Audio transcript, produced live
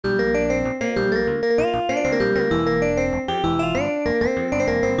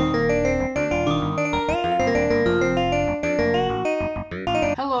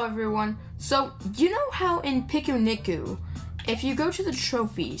Pikuniku. If you go to the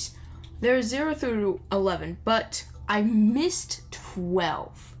trophies, there's 0 through 11, but I missed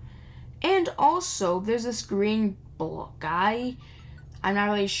 12. And also, there's this green guy. I'm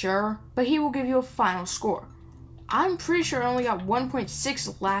not really sure, but he will give you a final score. I'm pretty sure I only got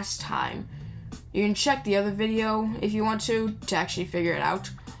 1.6 last time. You can check the other video if you want to actually figure it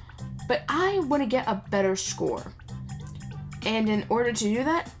out. But I want to get a better score. And in order to do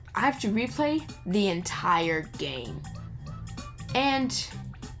that, I have to replay the entire game. And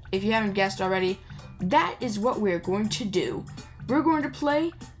if you haven't guessed already, that is what we're going to do. We're going to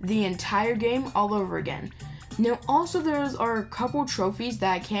play the entire game all over again. Now also there are a couple trophies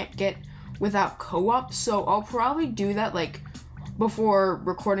that I can't get without co-op, so I'll probably do that like before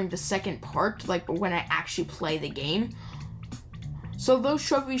recording the second part, like when I actually play the game. So those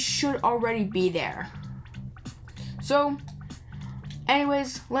trophies should already be there. So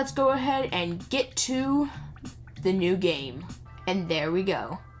anyways, let's go ahead and get to the new game. And there we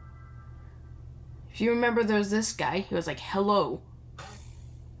go. If you remember, there's this guy. He was like, hello.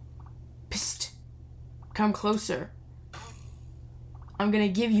 Psst. Come closer. I'm gonna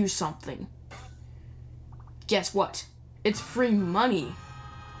give you something. Guess what? It's free money.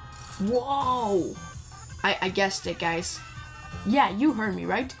 Whoa. I guessed it, guys. Yeah, you heard me,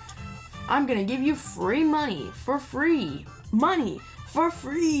 right? I'm gonna give you free money for free. Money for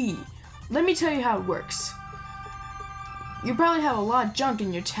free. Let me tell you how it works. You probably have a lot of junk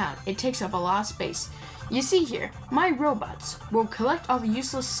in your town. It takes up a lot of space. You see here, my robots will collect all the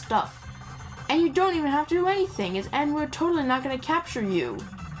useless stuff. And you don't even have to do anything, and we're totally not gonna capture you.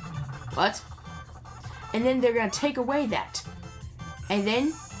 What? And then they're gonna take away that. And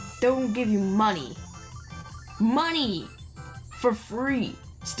then they'll give you money. Money! For free.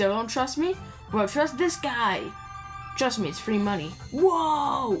 Still don't trust me? Well, trust this guy. Trust me, it's free money.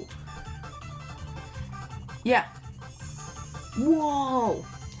 Whoa! Yeah. Whoa!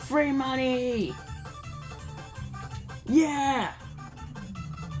 Free money! Yeah!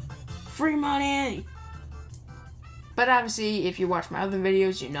 Free money! But obviously, if you watch my other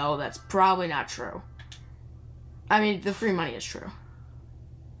videos, you know that's probably not true. I mean, the free money is true.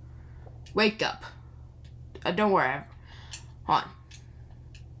 Wake up. Don't worry. Hold on.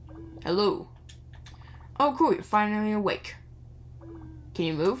 Hello. Oh, cool, you're finally awake. Can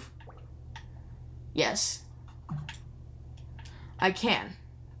you move? Yes. I can.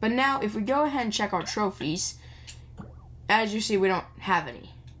 But now, if we go ahead and check our trophies, as you see, we don't have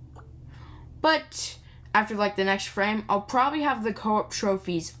any. But after like the next frame, I'll probably have the co-op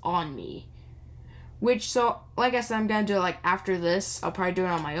trophies on me. Which, so, like I said, I'm gonna do it like after this. I'll probably do it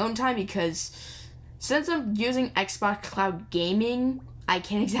on my own time because since I'm using Xbox Cloud Gaming, I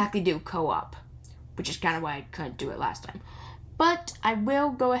can't exactly do co-op. Which is kind of why I couldn't do it last time. But I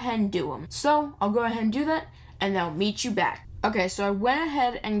will go ahead and do them. So, I'll go ahead and do that, and then I'll meet you back. Okay, so I went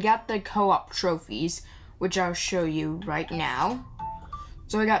ahead and got the co-op trophies, which I'll show you right now.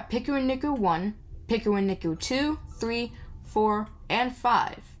 So I got Pikuniku 1, Pikuniku 2, 3, 4, and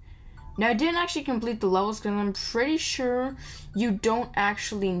 5. Now I didn't actually complete the levels because I'm pretty sure you don't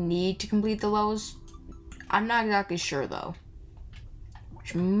actually need to complete the levels. I'm not exactly sure though.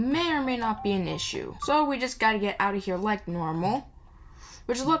 Which may or may not be an issue. So we just gotta get out of here like normal.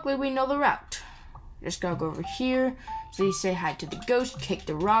 Which luckily we know the route. Just gotta go over here. So you say hi to the ghost, kick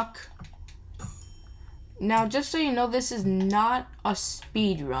the rock. Now, just so you know, this is not a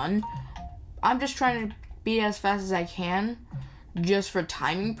speed run. I'm just trying to beat it as fast as I can, just for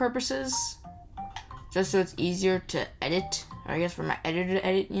timing purposes. Just so it's easier to edit, or I guess for my editor to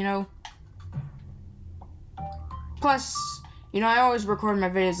edit, you know. Plus, you know, I always record my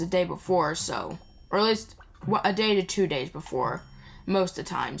videos the day before, so, or at least a day to 2 days before, most of the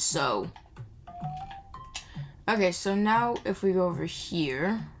time, so. Okay, so now if we go over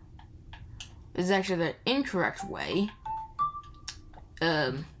here, this is actually the incorrect way.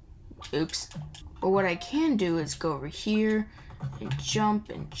 Oops. But what I can do is go over here and jump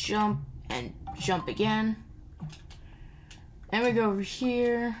and jump and jump again. And we go over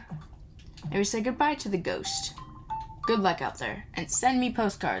here and we say goodbye to the ghost. Good luck out there. And send me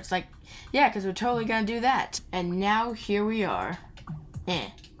postcards. Like, yeah, because we're totally gonna do that. And now here we are.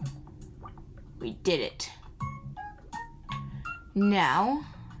 We did it. Now,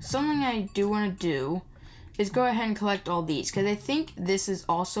 something I do want to do is go ahead and collect all these, because I think this is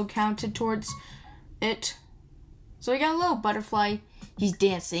also counted towards it. So we got a little butterfly. He's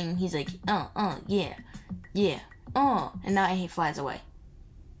dancing. He's like, yeah, and now he flies away.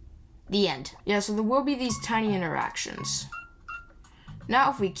 The end. Yeah, so there will be these tiny interactions.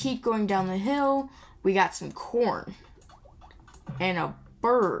 Now, if we keep going down the hill, we got some corn and a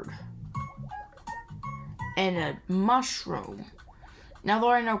bird and a mushroom. Now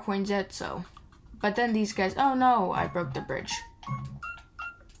there are no coins yet, so. But then these guys, oh no, I broke the bridge.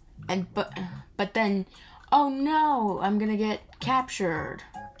 And but then, oh no, I'm gonna get captured.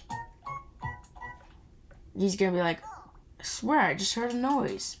 He's gonna be like, I swear, I just heard a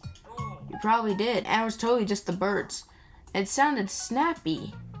noise. You probably did, and it was totally just the birds. It sounded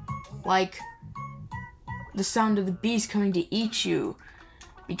snappy, like the sound of the beast coming to eat you,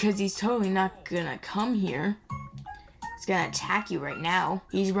 because he's totally not gonna come here. He's gonna attack you right now.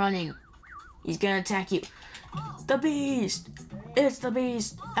 He's running. He's gonna attack you. The beast! It's the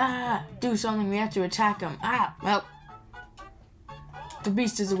beast! Ah! Do something, we have to attack him. Ah! Well. The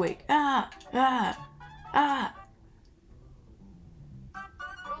beast is awake. Ah! Ah! Ah!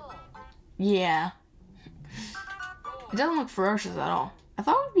 Yeah. It doesn't look ferocious at all. I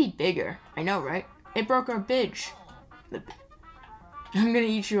thought it would be bigger. I know, right? It broke our bridge. I'm gonna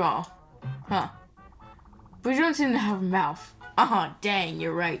eat you all. Huh. But you don't seem to have a mouth. Oh, dang,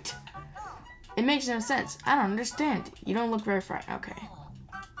 you're right. It makes no sense. I don't understand. You don't look very frightened. Okay.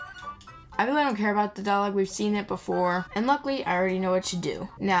 I really don't care about the dialogue. We've seen it before. And luckily, I already know what to do.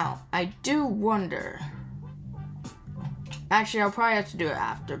 Now, I do wonder. Actually, I'll probably have to do it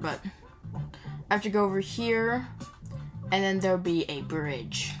after, but I have to go over here, and then there'll be a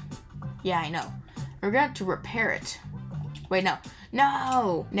bridge. Yeah, I know. We're going to repair it. Wait, no.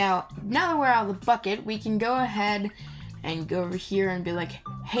 No! Now that we're out of the bucket, we can go ahead and go over here and be like,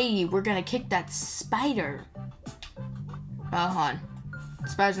 hey, we're gonna kick that spider. Oh, hold on. The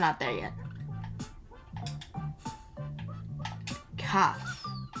spider's not there yet. Ha.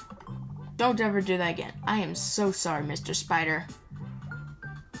 Don't ever do that again. I am so sorry, Mr. Spider.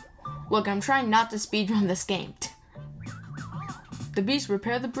 Look, I'm trying not to speedrun this game. The beast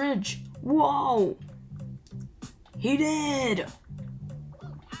repaired the bridge. Whoa! He did!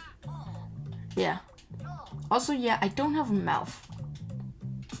 Yeah. Also, yeah, I don't have a mouth.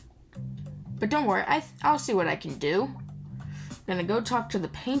 But don't worry, I'll see what I can do. I'm gonna go talk to the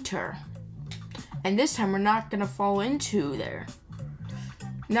painter. And this time we're not gonna fall into there.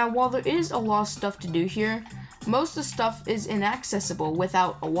 Now, while there is a lot of stuff to do here, most of the stuff is inaccessible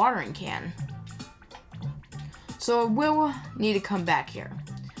without a watering can. So we'll need to come back here.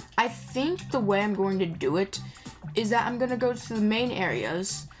 I think the way I'm going to do it is that I'm gonna go to the main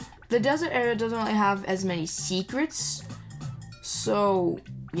areas. The desert area doesn't really have as many secrets, so,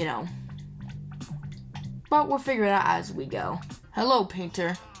 you know. But we'll figure it out as we go. Hello,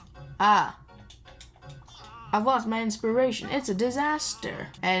 painter. Ah. I've lost my inspiration. It's a disaster.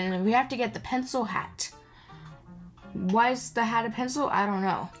 And we have to get the pencil hat. Why is the hat a pencil? I don't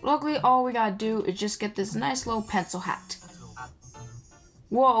know. Luckily, all we gotta do is just get this nice little pencil hat.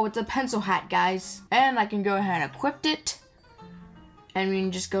 Whoa, it's a pencil hat, guys. And I can go ahead and equip it. And we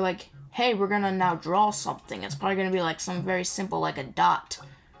can just go like, hey, we're gonna now draw something. It's probably gonna be like something very simple, like a dot.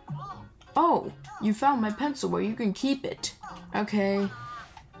 Oh, you found my pencil where you can keep it. Okay.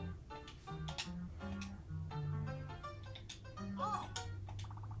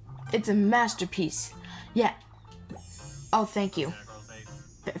 It's a masterpiece. Yeah. Oh, thank you.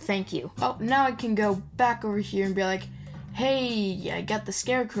 Thank you. Oh, now I can go back over here and be like, hey, I got the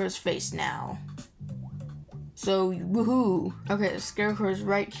scarecrow's face now. So, woohoo. Okay, the scarecrow's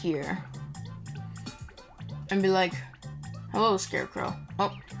right here. And be like, hello, scarecrow.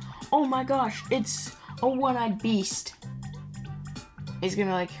 Oh my gosh, it's a one-eyed beast. He's gonna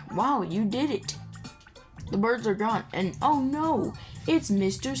be like, wow, you did it. The birds are gone. And oh no, it's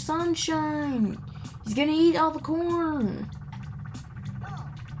Mr. Sunshine. He's gonna eat all the corn.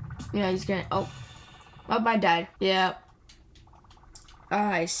 Yeah, he's gonna, oh, I died. Yeah.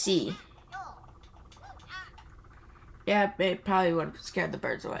 I see. Yeah, it probably would have scared the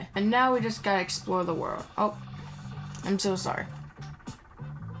birds away. And now we just gotta explore the world. Oh, I'm so sorry.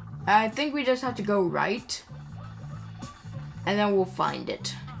 I think we just have to go right. And then we'll find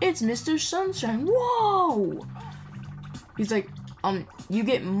it. It's Mr. Sunshine. Whoa! He's like, you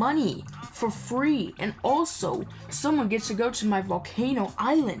get money for free. And also, someone gets to go to my volcano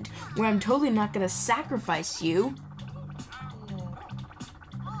island where I'm totally not gonna sacrifice you.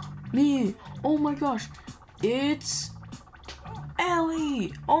 Me. Oh my gosh. It's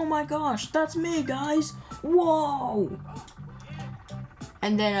Ellie. Oh my gosh. That's me, guys. Whoa.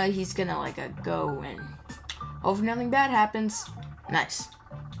 And then he's gonna like go and hopefully nothing bad happens. Nice.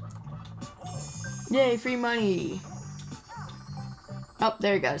 Yay, free money. Oh,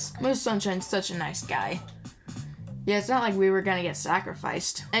 there he goes. Mr. Sunshine's such a nice guy. Yeah, it's not like we were gonna get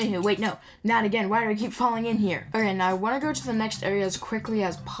sacrificed. Anywho, wait, no, not again. Why do I keep falling in here? Okay, now I want to go to the next area as quickly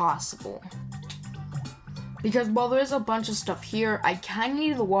as possible. Because while there is a bunch of stuff here, I kind of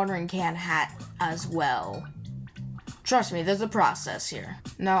need the watering can hat as well. Trust me, there's a process here.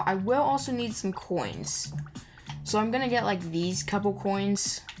 Now, I will also need some coins. So I'm gonna get like these couple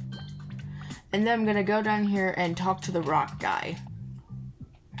coins. And then I'm gonna go down here and talk to the rock guy.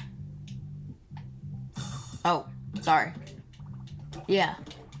 Oh, sorry. Yeah,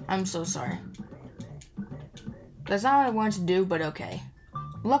 I'm so sorry. That's not what I wanted to do, but okay.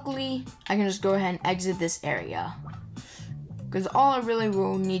 Luckily, I can just go ahead and exit this area. Because all I really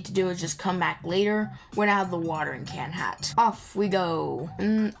will need to do is just come back later when I have the watering can hat. Off we go.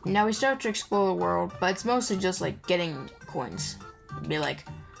 And now we start to explore the world, but it's mostly just like getting coins. Be like,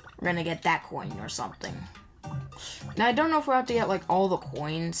 we're gonna get that coin or something. Now I don't know if we'll have to get like all the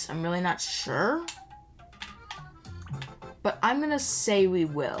coins. I'm really not sure. But I'm gonna say we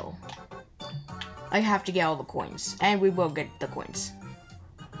will. I have to get all the coins, and we will get the coins.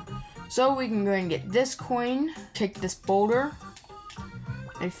 So we can go and get this coin, kick this boulder,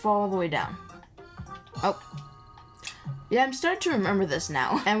 and fall all the way down. Oh. Yeah, I'm starting to remember this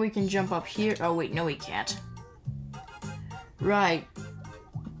now. And we can jump up here. Oh wait, no we can't. Right.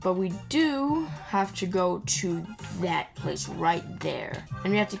 But we do have to go to that place right there.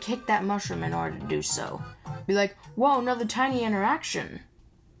 And we have to kick that mushroom in order to do so. Be like, whoa, another tiny interaction.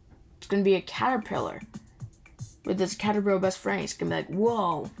 It's gonna be a caterpillar with this caterpillar best friend. He's gonna be like,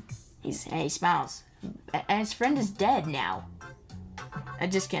 whoa. He smiles. And his friend is dead now. I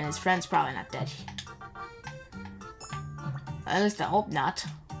just kidding, his friend's probably not dead. At least I hope not.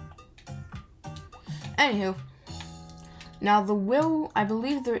 Anywho. Now the will, I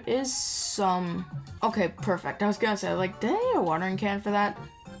believe there is some... Okay, perfect. I was gonna say, like, did I need a watering can for that?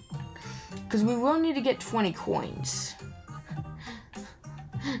 Because we will need to get 20 coins.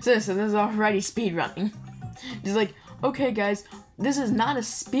 So this is already speed running. Just like, okay guys, this is not a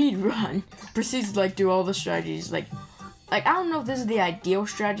speed run. Proceeds to like do all the strategies. Like I don't know if this is the ideal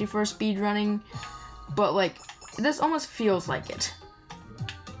strategy for speed running, but like this almost feels like it.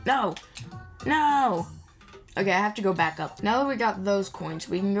 No. Okay, I have to go back up. Now that we got those coins,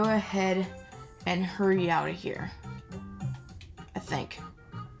 we can go ahead and hurry out of here. I think.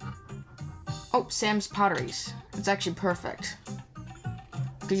 Oh, Sam's potteries. It's actually perfect.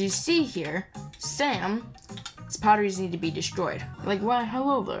 Because you see here, Sam's potteries need to be destroyed. Like, well,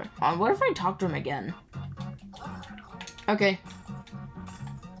 hello there. What if I talk to him again? Okay.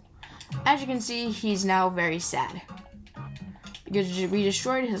 As you can see, he's now very sad. Because we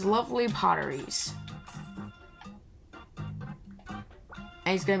destroyed his lovely potteries.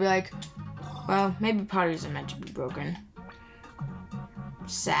 And he's gonna be like, well, maybe potteries are meant to be broken.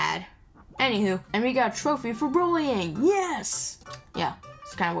 Sad. Anywho, and we got a trophy for bullying. Yes! Yeah,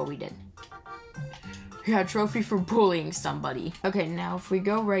 that's kind of what we did. We got a trophy for bullying somebody. Okay, now if we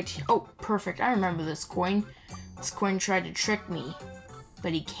go right here. Oh, perfect. I remember this coin. This coin tried to trick me,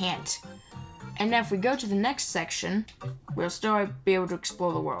 but he can't. And now if we go to the next section, we'll still be able to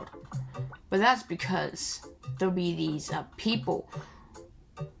explore the world. But that's because there'll be these people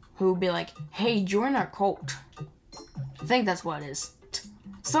who will be like, hey, join our cult. I think that's what it is.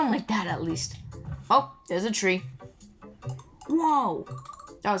 Something like that, at least. Oh, there's a tree. Whoa!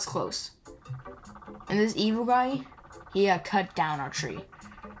 That was close. And this evil guy, he cut down our tree.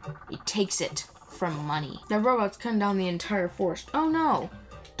 He takes it from money. The robot's cutting down the entire forest. Oh no!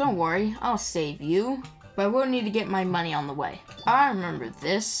 Don't worry, I'll save you. But I will need to get my money on the way. I remember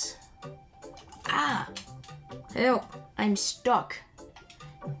this. Ah! Help! I'm stuck.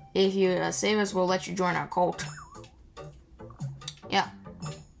 If you save us, we'll let you join our cult. Yeah.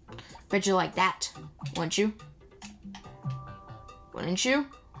 Bet you like that, wouldn't you? Wouldn't you?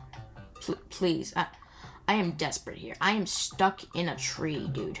 Please, I am desperate here. I am stuck in a tree,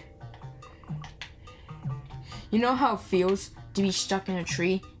 dude. You know how it feels to be stuck in a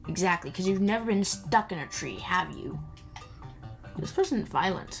tree? Exactly, because you've never been stuck in a tree, have you? This person's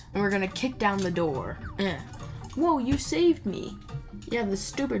violent. And we're gonna kick down the door. Whoa, you saved me. Yeah, the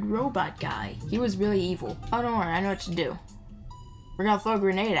stupid robot guy. He was really evil. Oh, don't worry, I know what to do. We're gonna throw a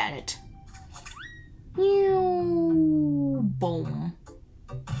grenade at it. Boom.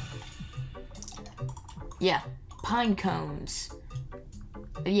 Yeah, pine cones.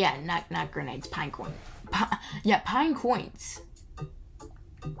 Yeah, not grenades, pine coin. Yeah, pine coins.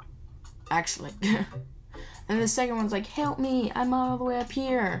 Actually. And the second one's like, help me, I'm all the way up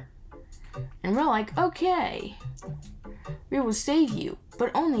here. And we're like, okay. We will save you,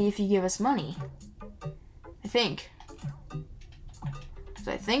 but only if you give us money. I think.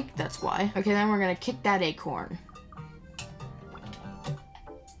 So I think that's why. Okay, then we're gonna kick that acorn.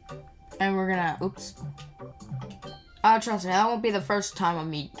 And we're gonna, oops. Oh, trust me, that won't be the first time of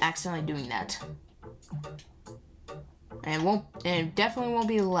me accidentally doing that. And it definitely won't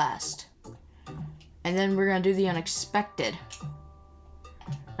be the last. And then we're gonna do the unexpected.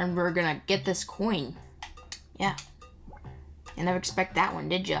 And we're gonna get this coin. Yeah. You never expect that one,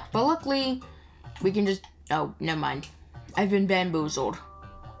 did ya? But luckily, we can just... Oh, never mind. I've been bamboozled.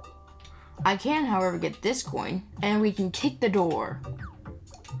 I can, however, get this coin, and we can kick the door.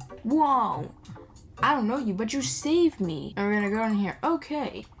 Whoa! I don't know you, but you saved me. And we're gonna go in here.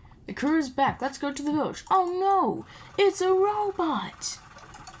 Okay. The crew is back. Let's go to the village. Oh no! It's a robot!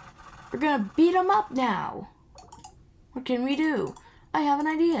 We're gonna beat him up now. What can we do? I have an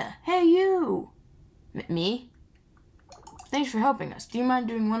idea. Hey, you! Me? Thanks for helping us. Do you mind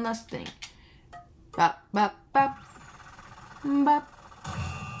doing one last thing? Bop, bop, bop. Bop.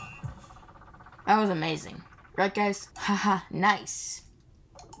 That was amazing. Right, guys? Haha, nice.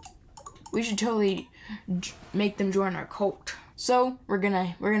 We should totally make them join our cult. So, we're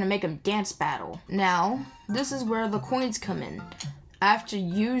gonna make them dance battle. Now, this is where the coins come in. I have to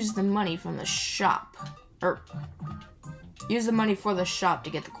use the money from the shop. Use the money for the shop to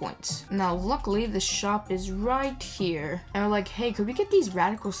get the coins. Now, luckily, the shop is right here. And we're like, hey, could we get these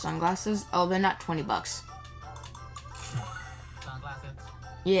radical sunglasses? Oh, they're not 20 bucks. Sunglasses?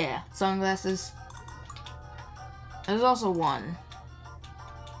 Yeah, sunglasses. There's also one.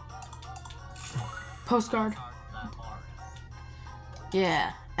 Postcard.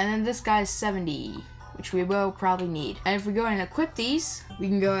 Yeah, and then this guy's 70, which we will probably need. And if we go and equip these, we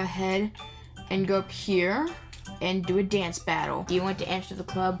can go ahead and go up here and do a dance battle. Do you want to enter the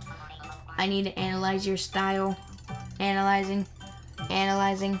club? I need to analyze your style. Analyzing.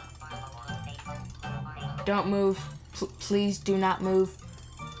 Analyzing. Don't move. Please do not move.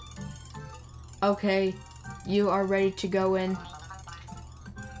 Okay, you are ready to go in.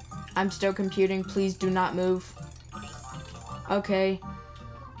 I'm still computing. Please do not move. Okay,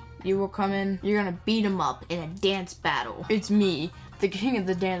 you will come in. You're gonna beat him up in a dance battle. It's me, the king of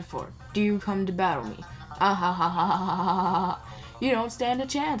the dance floor. Do you come to battle me? Ah ha ha ha ha ha ha ha. You don't stand a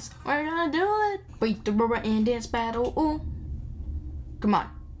chance. We're gonna do it. Beat the rubber and dance battle. Ooh. Come on.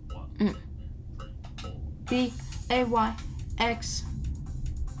 B-A-Y-X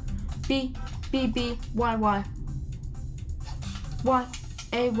B-B-B-Y-Y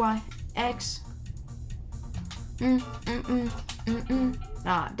Y-A-Y-X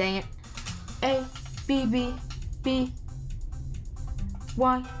Ah, dang it. A-B-B-B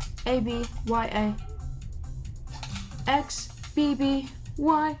Y-A-B-Y-A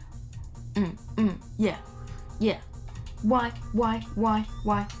X-B-B-Y Yeah. Yeah.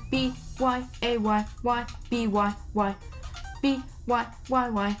 Y-Y-Y-Y B-Y-A-Y-Y B-Y-Y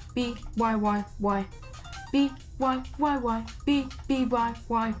B-Y-Y-Y B-Y-Y-Y B-Y-Y-Y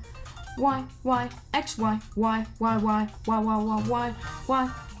B-B-Y-Y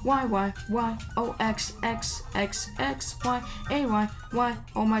Y-Y-X-Y-Y-Y-Y-Y-Y-Y-Y-O-X-X-X-X-Y-A-Y-Y.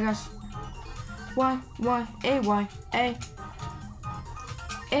 Oh my gosh. Y-Y-A-Y-A.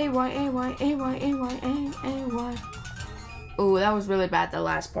 A-Y-A-Y-A-Y-A-Y-A-A-Y. Oh, that was really bad, the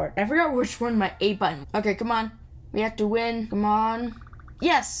last part. I forgot which one my A button. Okay, come on. We have to win. Come on.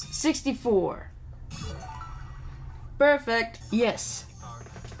 Yes, 64. Perfect. Yes.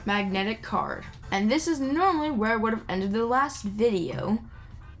 Magnetic card. And this is normally where I would have ended the last video,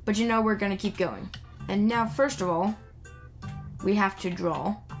 but you know we're gonna keep going. And now, first of all, we have to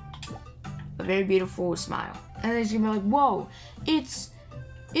draw a very beautiful smile. And then it's gonna be like, whoa, it's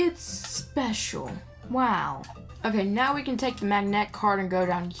special. Wow. Okay, now we can take the magnetic card and go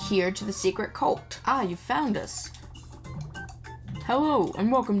down here to the secret cult. Ah, you found us. Hello,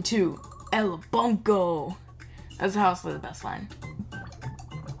 and welcome to El Bunko. That's honestly the best line.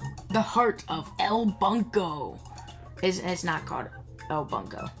 The heart of El Bunko. It's not called El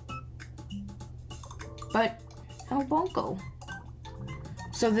Bunko, but El Bunko.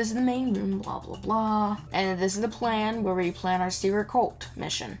 So this is the main room, blah, blah, blah. And this is the plan where we plan our secret cult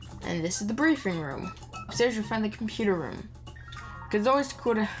mission. And this is the briefing room. Upstairs you'll find the computer room. Because it's always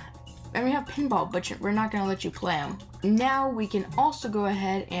cool to... And we have pinball, but we're not going to let you play them. Now we can also go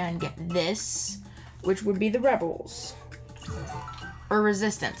ahead and get this, which would be the rebels. Or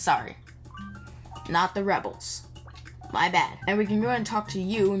resistance, sorry. Not the rebels. My bad. And we can go and talk to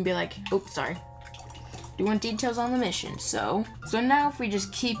you and be like, oops, sorry. Do you want details on the mission? So now if we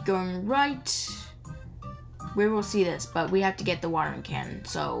just keep going right, we will see this, but we have to get the watering cannon.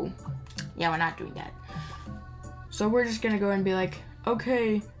 So yeah, we're not doing that. So we're just gonna go and be like,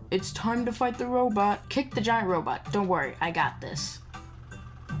 okay, it's time to fight the robot. Kick the giant robot. Don't worry, I got this.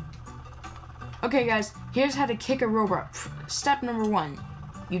 Okay guys, here's how to kick a robot. Step number 1,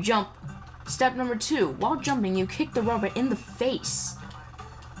 you jump. Step number 2, while jumping, you kick the robot in the face.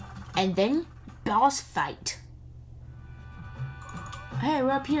 And then, boss fight. Hey,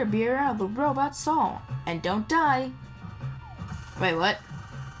 we're up here. Beware of the robot saw. And don't die. Wait, what?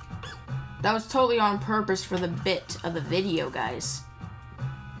 That was totally on purpose for the bit of the video, guys.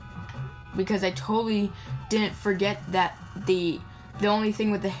 Because I totally didn't forget that the only thing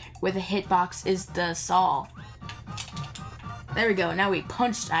with the hitbox is the saw. There we go. Now we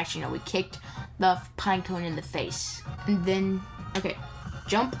punched. Actually, no, we kicked the pine cone in the face. And then, okay,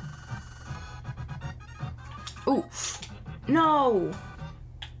 jump. Ooh, no.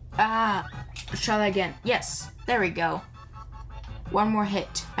 Ah, let's try that again. Yes, there we go. One more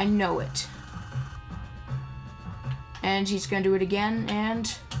hit. I know it. And she's gonna do it again.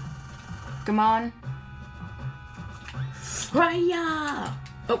 And come on. Hiya!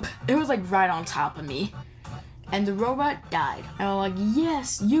 Oh, it was like right on top of me. And the robot died. And I'm like,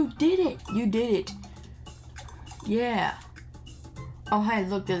 yes, you did it. You did it. Yeah. Oh, hey,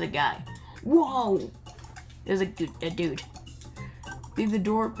 look, there's a guy. Whoa! There's a dude. Leave the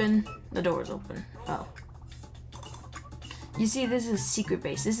door open. The door's open. Oh. You see, this is a secret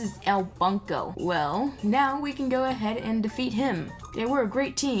base. This is El Bunko. Well, now we can go ahead and defeat him. Yeah, we're a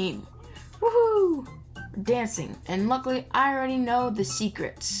great team. Woohoo! Dancing. And luckily, I already know the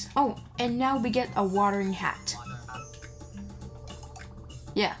secrets. Oh, and now we get a watering hat.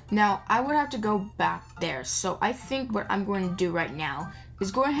 Yeah, now I would have to go back there. So I think what I'm going to do right now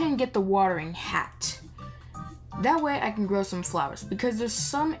is go ahead and get the watering hat. That way I can grow some flowers, because there's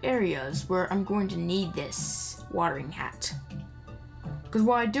some areas where I'm going to need this watering hat. Because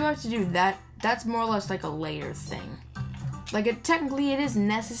while I do have to do that, that's more or less like a later thing. Like, technically it is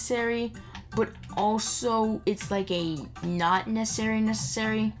necessary, but also it's like a not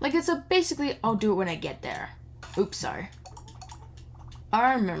necessary. Like, it's a basically, I'll do it when I get there. Oops, sorry.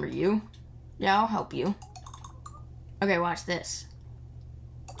 I remember you. Yeah, I'll help you. Okay, watch this.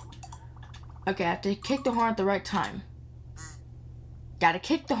 Okay, I have to kick the horn at the right time. Gotta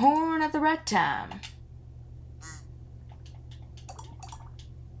kick the horn at the right time.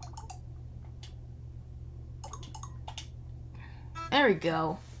 There we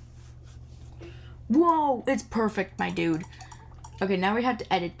go. Whoa, it's perfect, my dude. Okay, now we have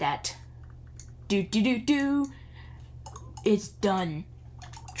to edit that. Do. It's done.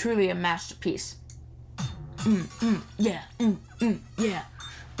 Truly a masterpiece. Yeah. Yeah.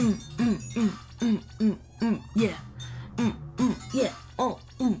 Yeah. Yeah. Oh,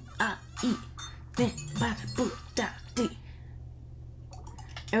 I eat.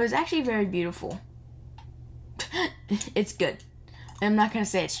 It was actually very beautiful. It's good. I'm not gonna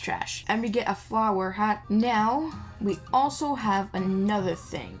say it's trash. And we get a flower hat. Now, we also have another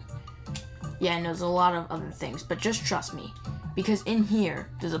thing. Yeah, and there's a lot of other things, but just trust me. Because in here,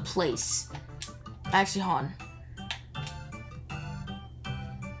 there's a place. Actually, hold on.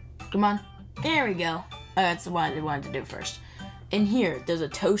 Come on. There we go. Oh, that's the one I wanted to do first. In here, there's a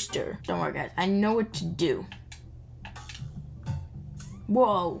toaster. Don't worry, guys. I know what to do.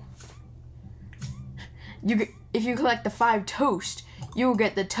 Whoa. If you collect the 5 toast, you will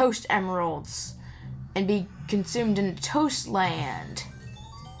get the toast emeralds and be consumed in toast land.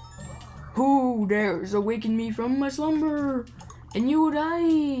 Who dares awaken me from my slumber? And you will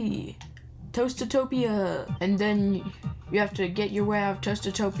die. Toastotopia. And then you have to get your way out of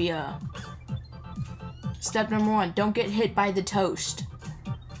Toastotopia. Step number 1, don't get hit by the toast.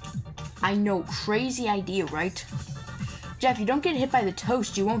 I know, crazy idea, right? Jeff, you don't get hit by the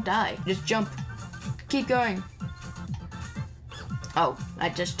toast, you won't die. Just jump. Keep going. Oh, I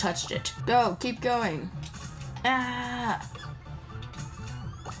just touched it. Go, keep going. Ah!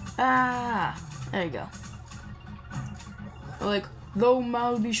 Ah! There you go. Like, though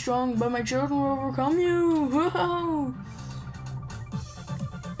my will be strong, but my children will overcome you. Whoa!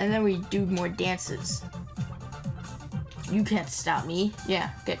 And then we do more dances. You can't stop me.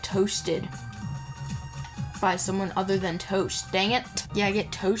 Yeah, get toasted by someone other than Toast. Dang it. Yeah, I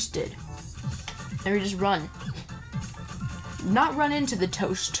get toasted. And we just run. Not run into the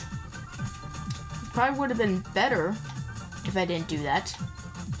toast. Probably would have been better if I didn't do that.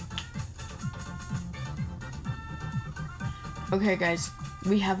 Okay, guys,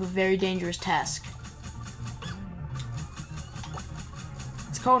 we have a very dangerous task.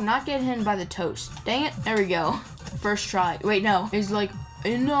 It's called not getting hit by the toast. Dang it, there we go. First try. Wait, no. He's like,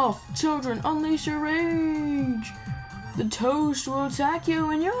 enough, children, unleash your rage. The toast will attack you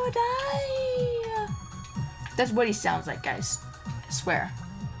and you'll die. That's what he sounds like, guys. I swear.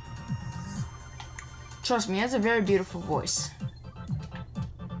 Trust me, he has a very beautiful voice.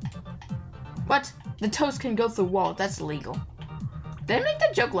 What? The toast can go through walls. That's illegal. Did I make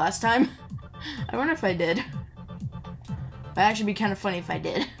that joke last time? I wonder if I did. It'd actually be kind of funny if I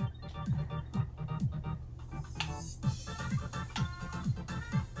did.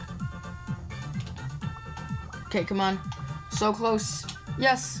 Okay, come on. So close.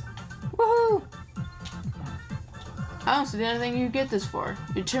 Yes. Woohoo! I don't see anything you get this for.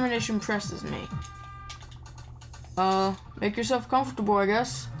 Determination impresses me. Make yourself comfortable, I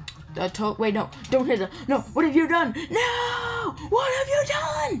guess. Wait, no. Don't hit it. No, what have you done? No! What have you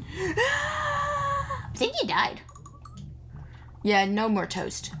done? Ah! I think he died. Yeah, no more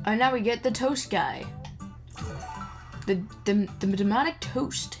toast. Now we get the toast guy. The demonic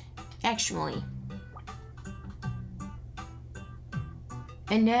toast, actually.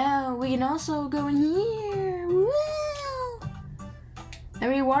 And now we can also go in here. Woo!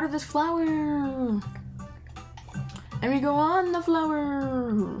 And we water this flower. And we go on the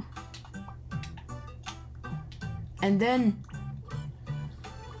flower. And then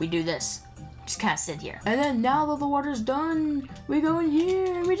we do this. Just kind of sit here. And then now that the water's done, we go in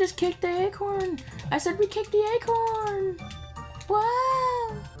here and we just kick the acorn. I said we kick the acorn.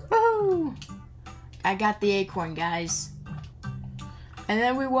 Wow. Woohoo. I got the acorn, guys. And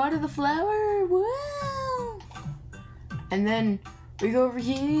then we water the flower. Wow. And then we go over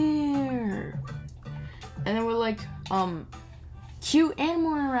here. And then we're like, cute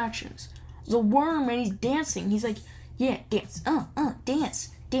animal interactions. There's a worm and he's dancing. He's like, yeah, dance, dance,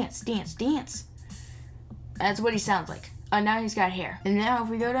 dance, dance, dance. That's what he sounds like. Now he's got hair. And now if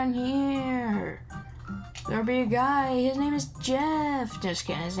we go down here, there'll be a guy. His name is Jeff. Just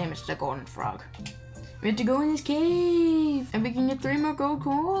kidding, his name is the Golden Frog. We have to go in this cave, and we can get 3 more gold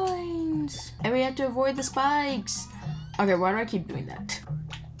coins. And we have to avoid the spikes. Okay, why do I keep doing that?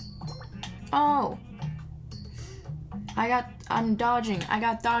 Oh. I'm dodging. I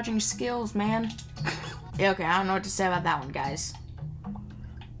got dodging skills, man. Yeah, okay, I don't know what to say about that one, guys.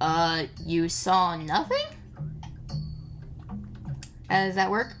 You saw nothing? Does that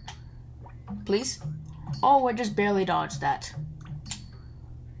work? Please? Oh, I just barely dodged that.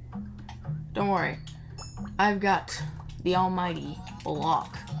 Don't worry. I've got the almighty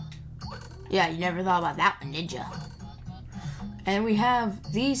block. Yeah, you never thought about that one, did ya? And we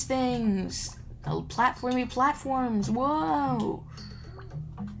have these things. Platformy platforms. Whoa.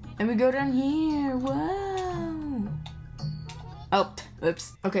 And we go down here. Whoa. Oh,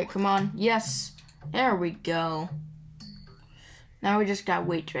 oops. Okay, come on. Yes. There we go. Now we just gotta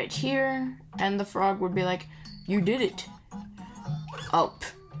wait right here. And the frog would be like, you did it. Oh.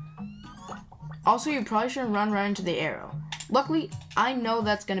 Also, you probably shouldn't run right into the arrow. Luckily, I know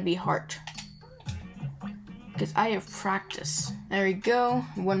that's gonna be hard. Because I have practice. There we go.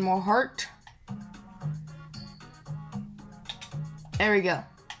 One more heart. There we go.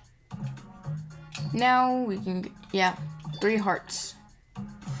 Now we can, yeah, 3 hearts.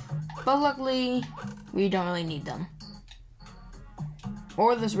 But luckily, we don't really need them.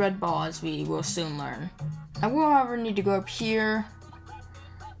 Or this red ball, as we will soon learn. I will, however, need to go up here.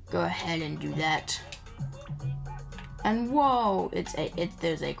 Go ahead and do that. And whoa,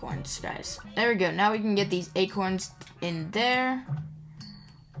 there's acorns, guys. There we go. Now we can get these acorns in there.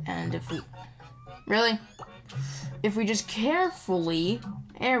 And if we just carefully,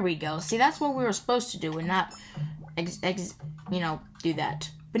 there we go. See, that's what we were supposed to do and not, do that.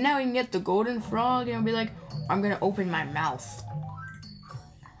 But now we can get the golden frog and it'll be like, I'm gonna open my mouth.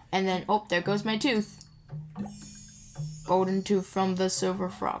 And then, oh, there goes my tooth. Golden tooth from the silver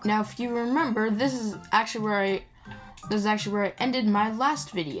frog. Now, if you remember, this is actually where I ended my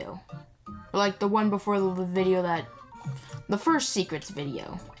last video. Like the one before the video the first secrets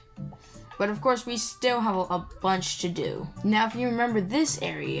video. But of course, we still have a bunch to do. Now, if you remember, this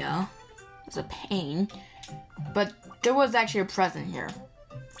area was a pain, but there was actually a present here.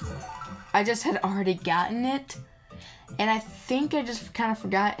 I just had already gotten it, and I think I just kind of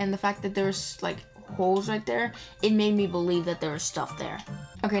forgot, and the fact that there was, like, holes right there, it made me believe that there was stuff there.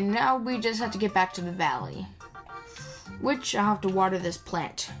 Okay, now we just have to get back to the valley, which I'll have to water this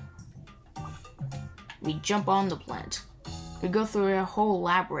plant. We jump on the plant. We go through a whole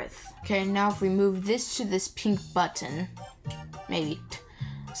labyrinth. Okay, now if we move this to this pink button, maybe.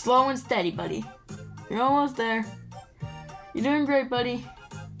 Slow and steady, buddy. You're almost there. You're doing great, buddy.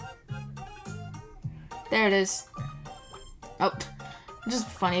 There it is. Oh, it's just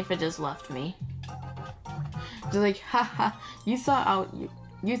funny if it just left me. It's like, haha, you thought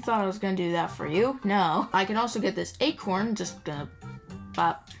I was gonna do that for you? No. I can also get this acorn, just gonna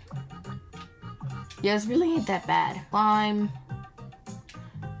pop. Yeah, this really ain't that bad. Climb.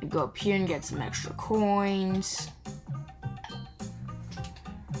 Go up here and get some extra coins.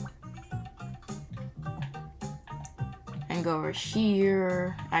 And go over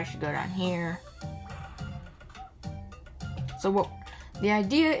here. Actually, go down here. So the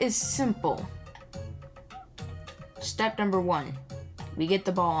idea is simple. Step number 1. We get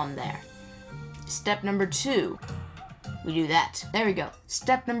the ball on there. Step number 2, we do that. There we go.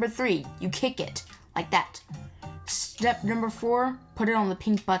 Step number 3, you kick it. Like that. Step number 4, put it on the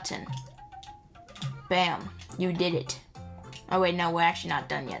pink button. Bam. You did it. Oh wait, no, we're actually not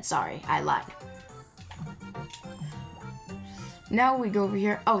done yet. Sorry, I lied. Now we go over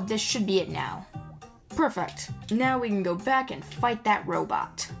here. Oh, this should be it now. Perfect. Now we can go back and fight that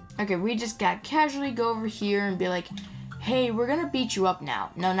robot. Okay, we just gotta casually go over here and be like, hey, we're gonna beat you up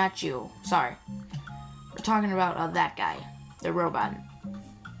now. No, not you. Sorry. We're talking about that guy. The robot.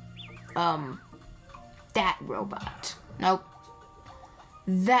 That robot. Nope.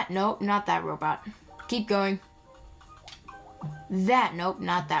 Nope, not that robot. Keep going. Nope,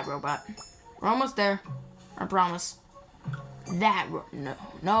 not that robot. We're almost there. I promise.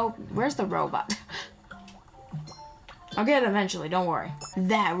 No, where's the robot? I'll get it eventually, don't worry.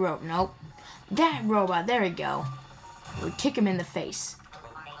 Nope. That robot, there we go. We kick him in the face.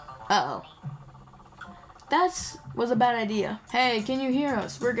 Uh-oh. That was a bad idea. Hey, can you hear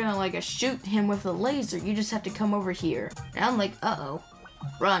us? We're gonna like shoot him with a laser. You just have to come over here. And I'm like, uh-oh.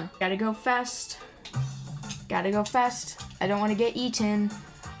 Run. Gotta go fast. Gotta go fast. I don't want to get eaten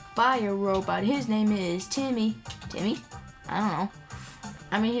by a robot. His name is Timmy. Timmy? I don't know.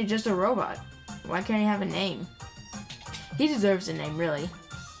 I mean, he's just a robot. Why can't he have a name? He deserves a name, really.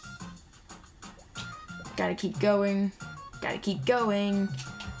 Gotta keep going. Gotta keep going.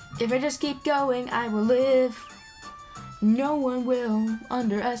 If I just keep going, I will live. No one will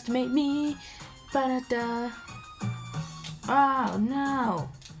underestimate me. Ba-da-da. Oh, no.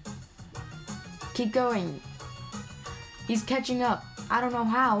 Keep going. He's catching up. I don't know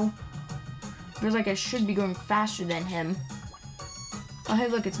how. Feels like I should be going faster than him. Oh, hey,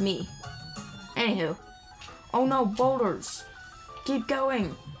 look, it's me. Anywho. Oh, no, boulders. Keep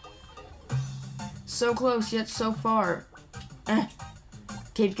going. So close, yet so far.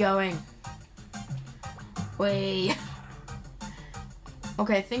 Keep going. Way.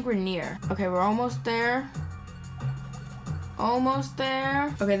 Okay, I think we're near. Okay, we're almost there. Almost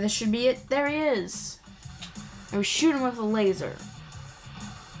there. Okay, this should be it. There he is. And we shoot him with a laser.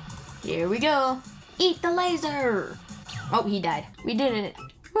 Here we go. Eat the laser. Oh, he died. We did it.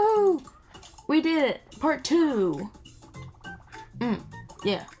 Woo! We did it. Part 2.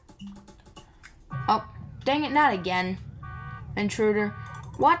 Yeah. Oh, dang it, not again. Intruder.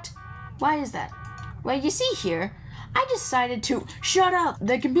 What? Why is that? Well, you see here, I decided to... Shut up!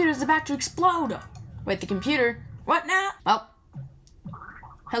 The computer's about to explode! Wait, the computer? What now? Oh.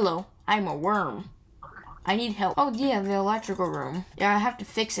 Hello, I'm a worm. I need help. Oh, yeah, the electrical room. Yeah, I have to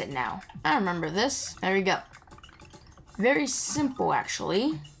fix it now. I remember this. There we go. Very simple,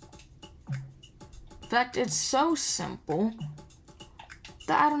 actually. In fact, it's so simple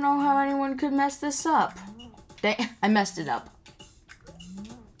that I don't know how anyone could mess this up. Dang, I messed it up.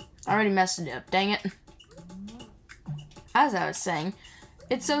 I already messed it up. Dang it. As I was saying,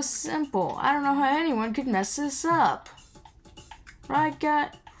 it's so simple. I don't know how anyone could mess this up. Right,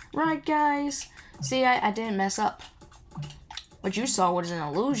 guys? See, I didn't mess up. What you saw was an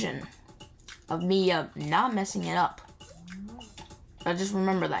illusion of me not messing it up. But just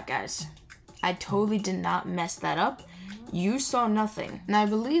remember that, guys. I totally did not mess that up. You saw nothing. And I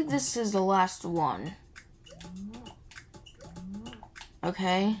believe this is the last one.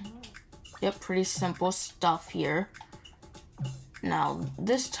 Okay. Yep, pretty simple stuff here. Now,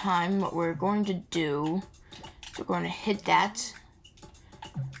 this time, what we're going to do is we're going to hit that.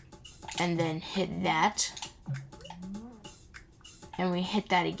 And then hit that. And we hit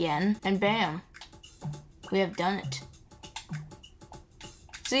that again. And bam. We have done it.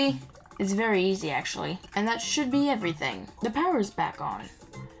 See? It's very easy, actually. And that should be everything. The power is back on.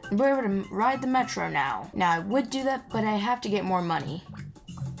 We're able to ride the metro now. Now, I would do that, but I have to get more money.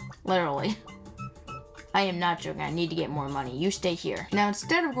 Literally. I am not joking. I need to get more money. You stay here. Now,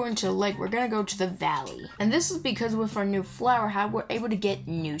 instead of going to the lake, we're going to go to the valley. And this is because with our new flower hat, we're able to get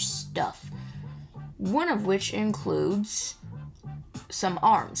new stuff. One of which includes some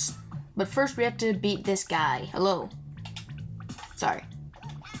arms. But first, we have to beat this guy. Hello. Sorry.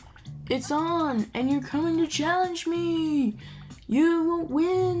 It's on, and you're coming to challenge me. You won't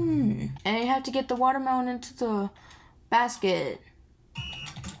win. And you have to get the watermelon into the basket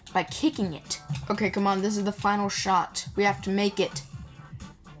by kicking it. Okay, come on, this is the final shot. We have to make it.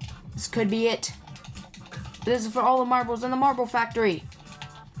 This could be it. This is for all the marbles in the marble factory.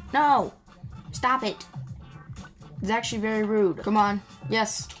 No, stop it. It's actually very rude. Come on,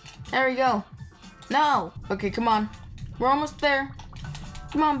 yes, there we go. No, okay, come on. We're almost there.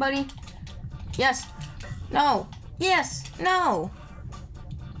 Come on, buddy. Yes. No. Yes. No.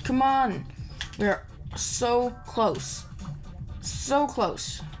 Come on. We're so close. So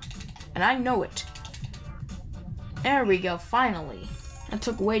close. and I know it. There we go, finally. It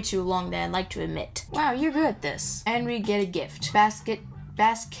took way too long than I'd like to admit. Wow, you're good at this. And we get a gift. Basket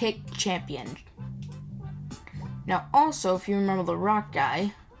champion. Now also, if you remember the rock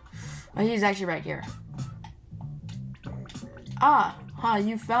guy, well, he's actually right here.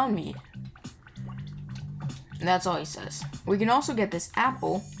 You found me. And that's all he says. We can also get this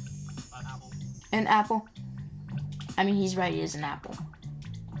apple. An apple. I mean, he's right, he is an apple.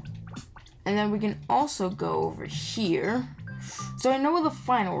 And then we can also go over here. So I know where the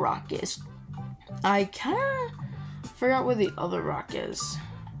final rock is. I kinda forgot where the other rock is.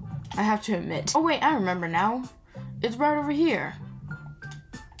 I have to admit. Oh wait, I remember now. It's right over here.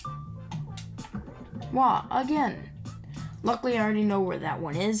 Wow, again. Luckily, I already know where that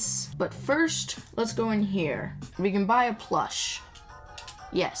one is. But first, let's go in here. We can buy a plush.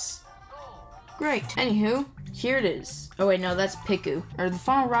 Yes. Great. Anywho, here it is. Oh wait, no, that's Piku. Or the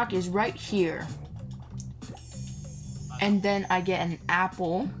final rock is right here. And then I get an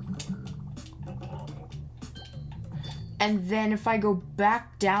apple. And then if I go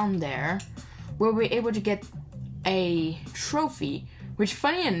back down there, we'll be able to get a trophy. Which,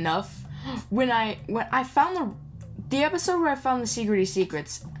 funny enough, when I found the episode where I found the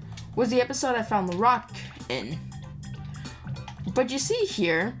secrets was the episode I found the rock in. But you see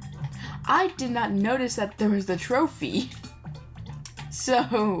here, I did not notice that there was the trophy.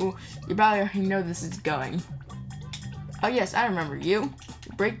 So, you probably already know this is going. Oh yes, I remember you.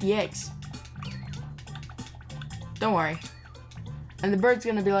 Break the eggs. Don't worry. And the bird's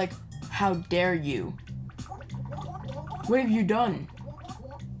gonna be like, how dare you? What have you done?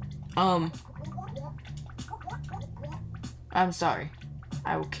 I'm sorry.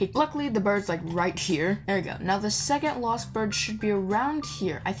 I will kick. Luckily, the bird's like right here. There we go. Now the second lost bird should be around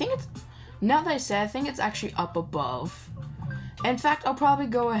here. I think it's, now that I say, I think it's actually up above. In fact, I'll probably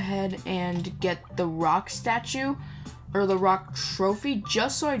go ahead and get the rock statue or the rock trophy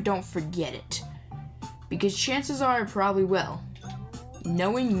just so I don't forget it. Because chances are I probably will.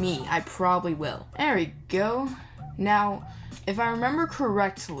 Knowing me, I probably will. There we go. Now, if I remember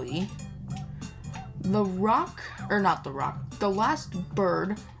correctly, the rock, or not the rock, the last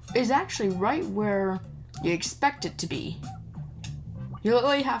bird is actually right where you expect it to be. You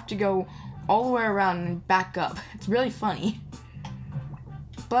literally have to go all the way around and back up. It's really funny.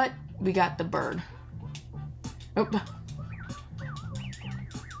 But we got the bird. Oh.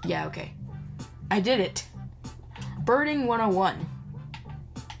 Yeah, okay. I did it. Birding 101.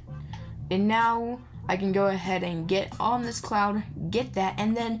 And now I can go ahead and get on this cloud, get that,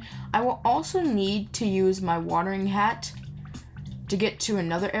 and then I will also need to use my watering hat to get to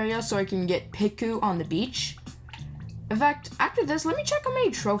another area so I can get Piku on the beach. In fact, after this, let me check how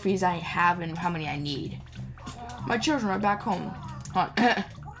many trophies I have and how many I need. My children are back home. Hold on.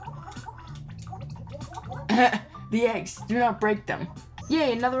 The eggs, do not break them.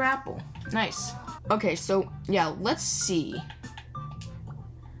 Yay, another apple. Nice. Okay, so yeah, let's see.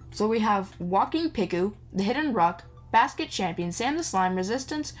 So we have Walking Piku, the Hidden Rock, Basket Champion, Sam the Slime,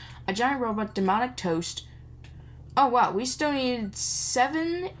 Resistance, a Giant Robot, Demonic Toast. Oh wow, we still need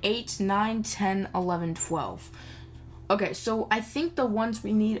 7, 8, 9, 10, 11, 12. Okay, so I think the ones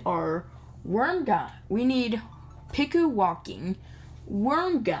we need are Worm Guy. We need Piku Walking,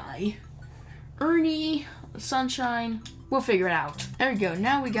 Worm Guy, Ernie, Sunshine. We'll figure it out. There we go.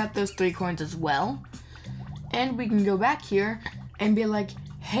 Now we got those 3 coins as well. And we can go back here and be like,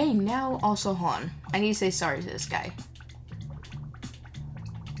 hey, now also Han. I need to say sorry to this guy.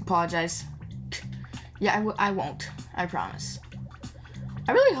 Apologize. Yeah, I won't. I promise.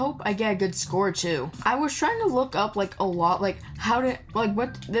 I really hope I get a good score too. I was trying to look up like a lot, like how to, like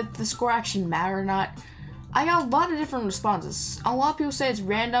what the score actually matter or not. I got a lot of different responses. A lot of people say it's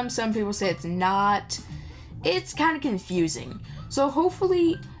random. Some people say it's not. It's kind of confusing. So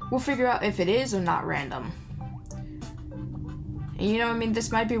hopefully we'll figure out if it is or not random. And you know, I mean,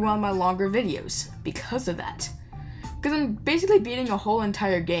 this might be one of my longer videos because of that. Because I'm basically beating a whole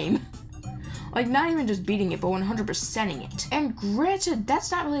entire game. Like, not even just beating it, but 100%ing it. And granted,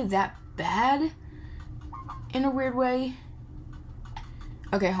 that's not really that bad in a weird way.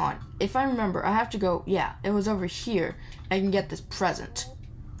 Okay, hold on. If I remember, I have to go, yeah, it was over here. I can get this present.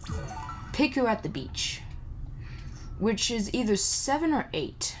 Piku at the beach. Which is either 7 or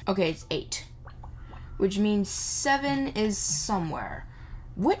 8. Okay, it's 8. Which means 7 is somewhere.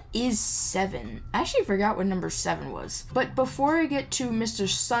 What is 7? I actually forgot what number 7 was. But before I get to Mr.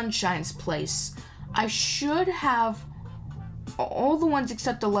 Sunshine's place, I should have all the ones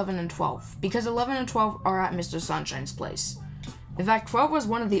except 11 and 12. Because 11 and 12 are at Mr. Sunshine's place. In fact, 12 was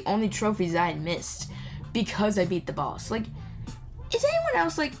one of the only trophies I had missed. Because I beat the boss. Like, is anyone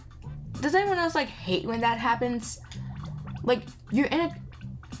else, like, Does anyone else like hate when that happens? Like you're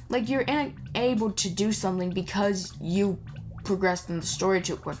unable to do something because you progressed in the story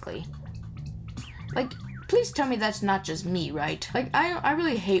too quickly. Like, please tell me that's not just me, right? Like, I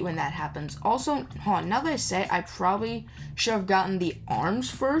really hate when that happens. Also, hold on, now that I say it, I probably should have gotten the arms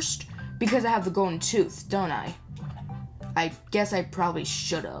first because I have the golden tooth, don't I? I guess I probably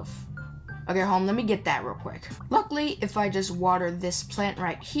should have. Okay, hold on, let me get that real quick. Luckily, if I just water this plant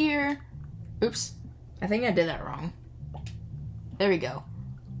right here, oops, I think I did that wrong. There we go.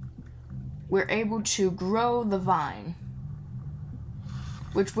 We're able to grow the vine,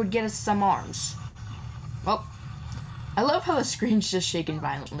 which would get us some arms. Oh, I love how the screen's just shaking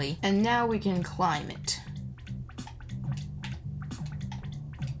violently. And now we can climb it.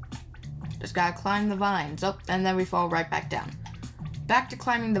 Just gotta climb the vines. Oh, and then we fall right back down. Back to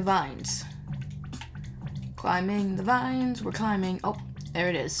climbing the vines. Climbing the vines, we're climbing. Oh, there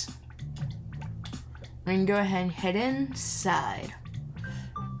it is. We can go ahead and head inside.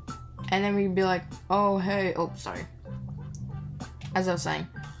 And then we can be like, oh, hey, oh, sorry. As I was saying,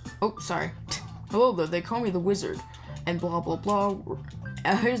 oh, sorry. Hello there, they call me the wizard, and blah blah blah.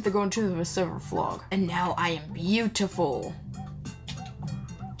 Here's the golden tooth of a silver frog. And now I am beautiful.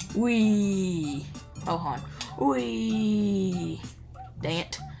 Wee. Oh, hon. Wee. Dang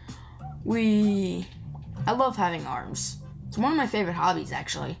it. Wee. I love having arms. It's one of my favorite hobbies,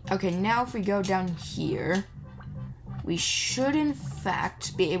 actually. Okay, now if we go down here, we should, in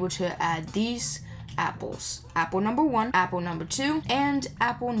fact, be able to add these apples. Apple number 1, apple number 2, and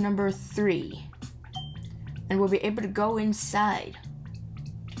apple number 3. And we'll be able to go inside.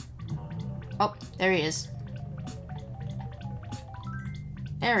 Oh, there he is.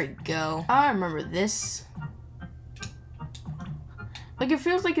 There we go. I remember this. Like, it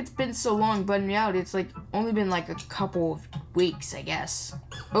feels like it's been so long, but in reality, it's like only been like a couple of weeks, I guess.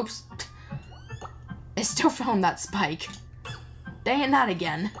 Oops. I still found that spike. Dang it, not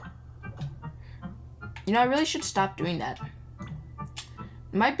again. You know, I really should stop doing that.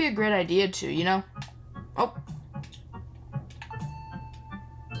 It might be a great idea to, you know? Oh.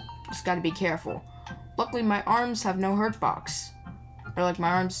 Just gotta be careful. Luckily, my arms have no hurt box. Or like, my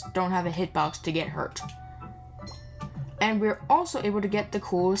arms don't have a hitbox to get hurt. And we're also able to get the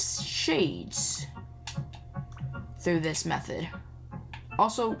coolest shades through this method.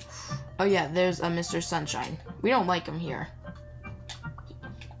 Also, oh yeah, there's a Mr. Sunshine. We don't like him here.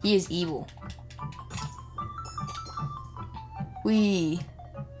 He is evil.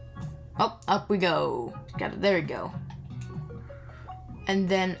 Oh, up we go. Got it, there we go. And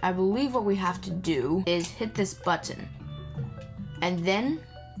then I believe what we have to do is hit this button. And then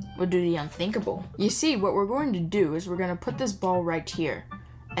we'll do the unthinkable. You see, what we're going to do is we're going to put this ball right here.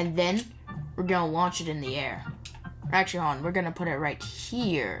 And then we're going to launch it in the air. Actually, hold on, we're going to put it right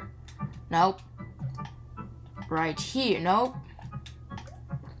here. Nope. Right here, nope.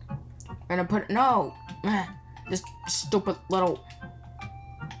 We're going to put it, no. This stupid little...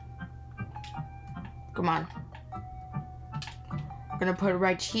 Come on. We're gonna put it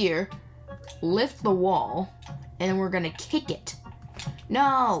right here, lift the wall, and then we're gonna kick it.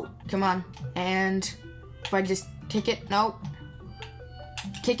 No! Come on. And if I just kick it, no.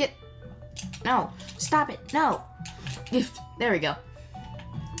 Kick it. No. Stop it. No. There we go.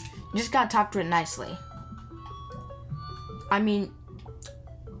 You just gotta talk to it nicely. I mean,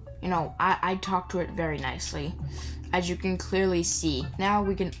 you know, I talk to it very nicely, as you can clearly see. Now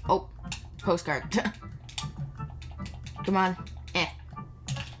we can, oh, postcard. Come on.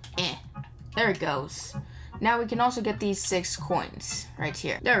 There it goes. Now we can also get these 6 coins right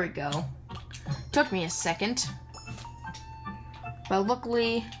here. There we go. Took me a second, but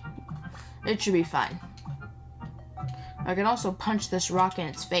luckily it should be fine. I can also punch this rock in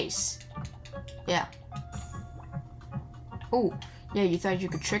its face. Yeah. Oh, yeah, you thought you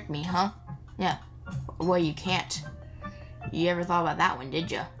could trick me, huh? Yeah. Well, you can't. You ever thought about that one, did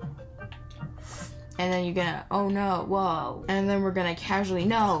you? And then you're gonna, oh no, whoa. And then we're gonna casually,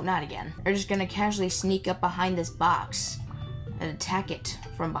 no, not again. We're just gonna casually sneak up behind this box and attack it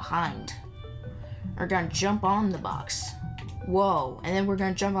from behind. We're gonna jump on the box. Whoa. And then we're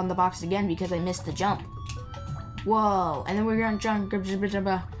gonna jump on the box again because I missed the jump. Whoa. And then we're gonna jump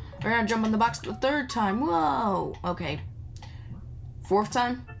on the box the 3rd time. Whoa. Okay. 4th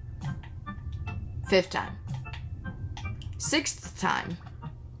time. 5th time. 6th time.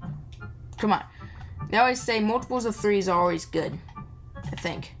 Come on. They always say multiples of 3s are always good. I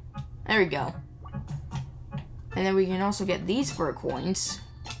think. There we go. And then we can also get these 4 coins.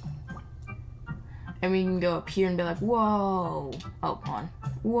 And we can go up here and be like, whoa. Oh, come on.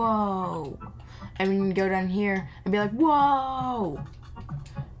 Whoa. And we can go down here and be like, whoa.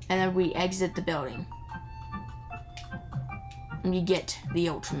 And then we exit the building. And you get the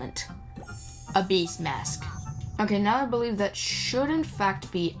ultimate. A beast mask. Okay, now I believe that should in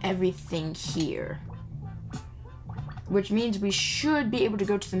fact be everything here. Which means we should be able to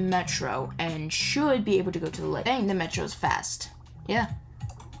go to the metro and should be able to go to the lake. Dang, the metro's fast. Yeah.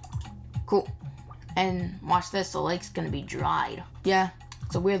 Cool. And watch this, the lake's gonna be dried. Yeah,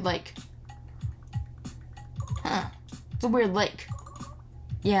 it's a weird lake. Huh. It's a weird lake.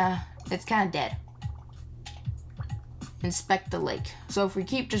 Yeah, it's kind of dead. Inspect the lake. So if we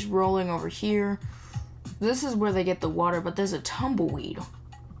keep just rolling over here, this is where they get the water, but there's a tumbleweed.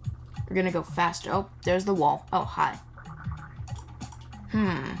 We're gonna go faster. Oh, there's the wall. Oh, hi.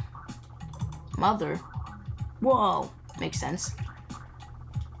 Mother. Whoa. Makes sense.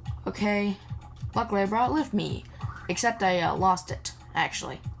 Okay. Luckily I brought Lift Me. Except I lost it,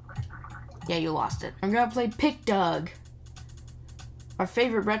 actually. Yeah, you lost it. I'm gonna play Pick Dug. Our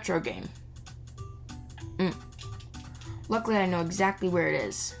favorite retro game. Luckily I know exactly where it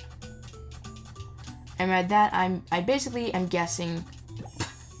is. And by that I basically am guessing.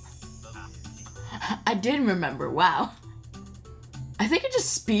 I did remember, wow. I think I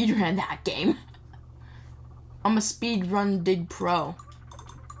just speedran that game. I'm a speedrun dig pro.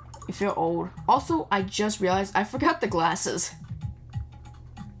 You feel old. Also, I just realized I forgot the glasses.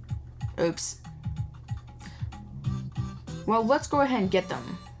 Oops. Well, let's go ahead and get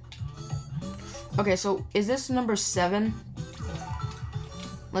them. Okay, so is this number 7?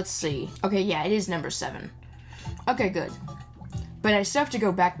 Let's see. Okay, yeah, it is number 7. Okay, good. But I still have to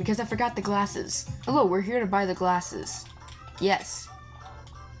go back because I forgot the glasses. Hello, we're here to buy the glasses. Yes.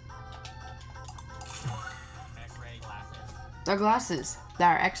 X-ray glasses. The glasses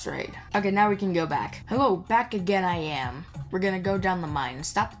that are x-rayed. Okay, now we can go back. Hello, back again I am. We're gonna go down the mine.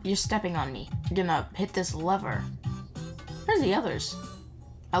 Stop, you're stepping on me. You're gonna hit this lever. Where's the others?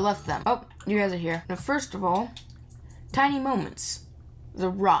 I left them. Oh, you guys are here. Now, first of all, tiny moments. The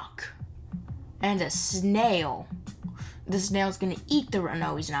rock. And a snail. The snail's gonna eat the rock.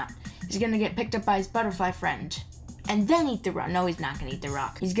 No, he's not. He's gonna get picked up by his butterfly friend. And then eat the rock. No, he's not gonna eat the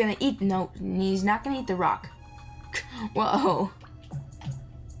rock. He's gonna eat, no, he's not gonna eat the rock. Whoa.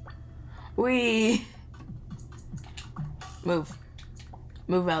 Wee. Move.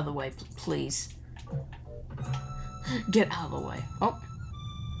 Move out of the way, please. Get out of the way. Oh.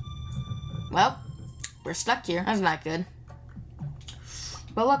 Well, we're stuck here. That's not good.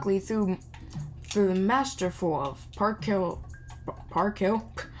 But luckily, through the masterful of parkour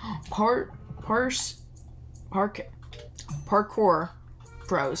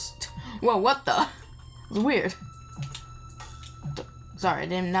pros. Whoa, what the? It's weird. Sorry, I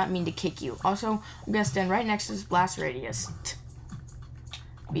did not mean to kick you. Also, I'm gonna stand right next to this blast radius.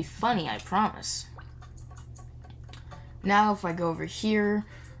 Be funny, I promise. Now, if I go over here,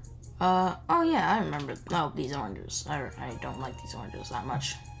 oh yeah, I remember. Oh, these oranges. I don't like these oranges that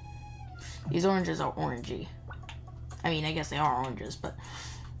much. These oranges are orangey. I mean, I guess they are oranges, but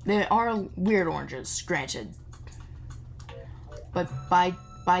they are weird oranges, granted. But by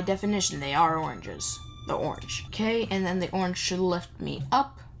definition, they are oranges. The orange. Okay, and then the orange should lift me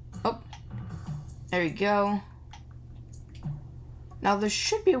up. Oh, there we go. Now, there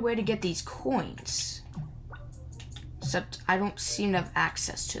should be a way to get these coins. Except I don't seem to have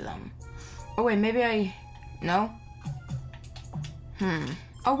access to them. Oh, wait, maybe I... No?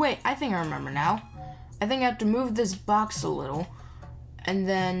 Oh, wait, I think I remember now. I think I have to move this box a little. And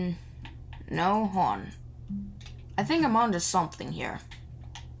then... No, hold on. I think I'm onto something here.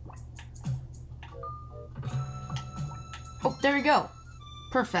 Oh, there we go.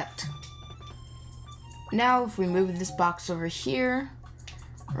 Perfect. Now, if we move this box over here,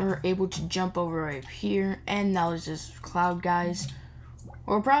 we're able to jump over right here. And now there's this cloud, guys.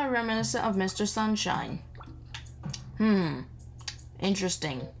 We're probably reminiscent of Mr. Sunshine.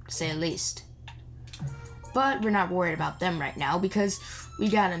 Interesting, to say the least. But we're not worried about them right now because we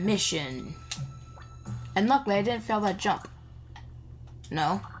got a mission. And luckily, I didn't fail that jump.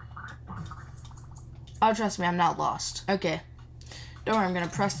 No. Oh, trust me, I'm not lost. Okay. Don't worry, I'm gonna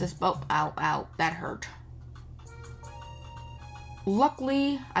press this button. Ow, ow, that hurt.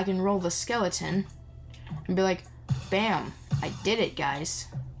 Luckily, I can roll the skeleton and be like, bam, I did it, guys.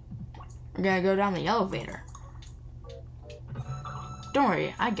 We're gonna go down the elevator. Don't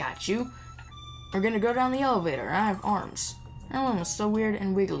worry, I got you. We're gonna go down the elevator. I have arms. That one was so weird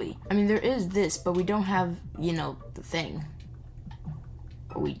and wiggly. I mean, there is this, but we don't have, you know, the thing.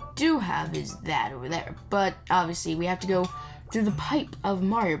 What we do have is that over there. But obviously, we have to go through the pipe of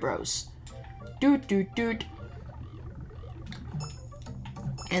Mario Bros. Doot, doot, doot.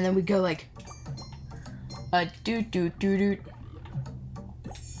 And then we go like a doot, doot, doot, doot.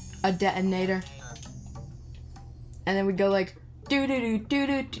 a detonator. And then we go like do do do do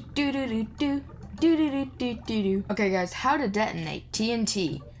do do do do do do do do do do. Okay guys, how to detonate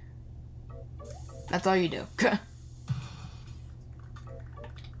TNT. That's all you do.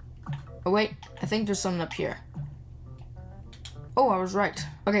 Oh wait, I think there's something up here. Oh, I was right.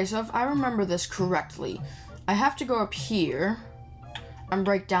 Okay, so if I remember this correctly, I have to go up here and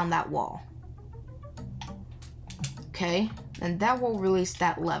break down that wall. Okay, and that will release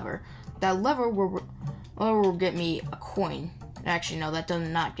that lever. That lever will get me a coin. Actually, no, that does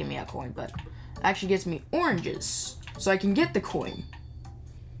not give me a coin, but actually gets me oranges, so I can get the coin.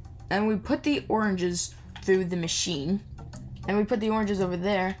 And we put the oranges through the machine, and we put the oranges over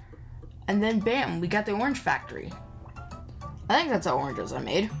there, and then bam, we got the orange factory. I think that's how oranges are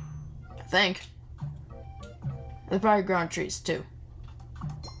made. I think. They probably grow on trees too.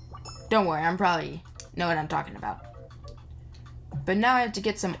 Don't worry, I'm probably know what I'm talking about. But now I have to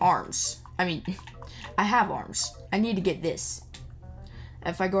get some arms. I mean, I have arms. I need to get this.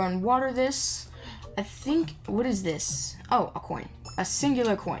 If I go and water this, I think, what is this? Oh, a coin. A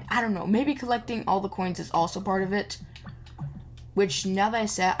singular coin. I don't know. Maybe collecting all the coins is also part of it. Which, now that I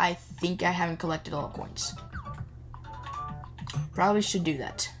said, I think I haven't collected all the coins. Probably should do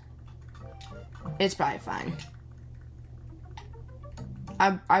that. It's probably fine.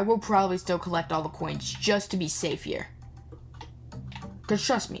 I will probably still collect all the coins just to be safe here. Because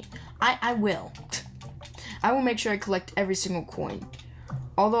trust me, I will. I will make sure I collect every single coin.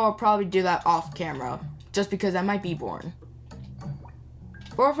 Although I'll probably do that off camera. Just because I might be boring.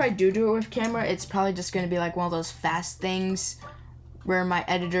 Or if I do it with camera, it's probably just going to be like one of those fast things. Where my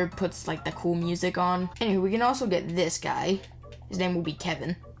editor puts like the cool music on. Anyway, we can also get this guy. His name will be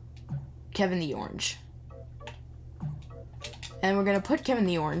Kevin. Kevin the Orange. And we're going to put Kevin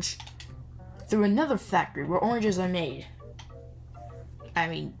the Orange through another factory where oranges are made. I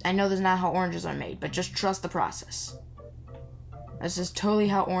mean, I know that's not how oranges are made, but just trust the process. This is totally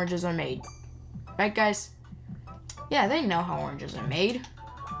how oranges are made. Right, guys? Yeah, they know how oranges are made.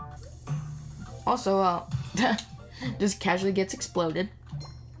 Also, just casually gets exploded.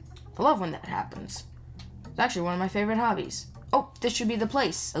 I love when that happens. It's actually one of my favorite hobbies. Oh, this should be the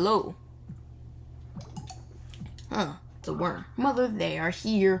place. Hello. Huh, it's a worm. Mother, they are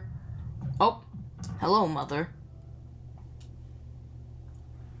here. Oh, hello, Mother.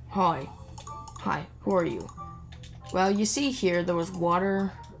 Hi. Hi, who are you? Well, you see here, there was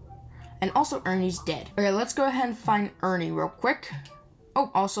water, and also Ernie's dead. Okay, let's go ahead and find Ernie real quick.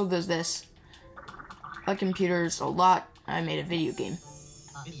 Oh, also there's this. I like computers a lot. I made a video game.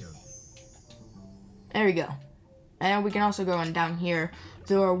 There we go. And we can also go on down here.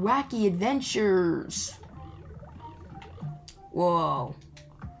 There are wacky adventures. Whoa.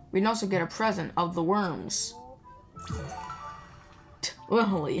 We can also get a present of the worms.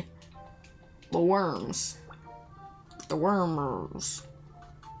 Literally. The worms. The wormers.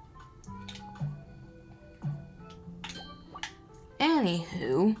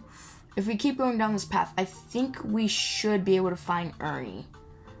 Anywho, if we keep going down this path, I think we should be able to find Ernie.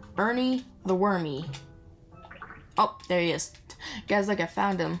 Ernie the Wormy. Oh, there he is. Guys, look, I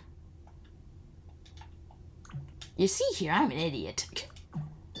found him. You see here, I'm an idiot.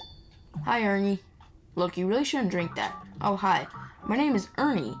 Hi, Ernie. Look, you really shouldn't drink that. Oh, hi. My name is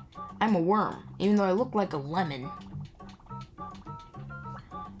Ernie. I'm a worm, even though I look like a lemon.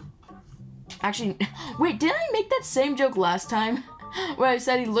 Actually, wait, didn't I make that same joke last time? Where I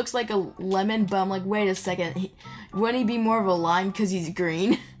said he looks like a lemon, but I'm like, wait a second. Wouldn't he be more of a lime because he's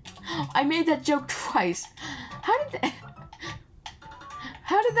green? I made that joke twice. How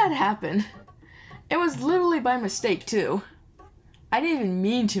did that happen? It was literally by mistake, too. I didn't even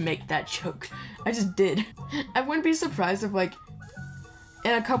mean to make that joke. I just did. I wouldn't be surprised if, like,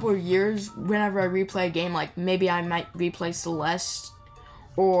 in a couple of years, whenever I replay a game, like, maybe I might replay Celeste,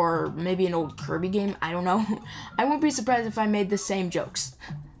 or maybe an old Kirby game, I don't know. I won't be surprised if I made the same jokes.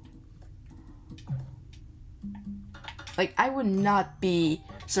 Like, I would not be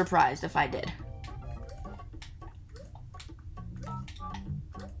surprised if I did.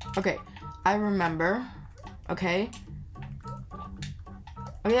 Okay, I remember. Okay.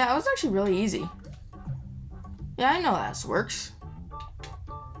 Oh yeah, that was actually really easy. Yeah, I know how this works.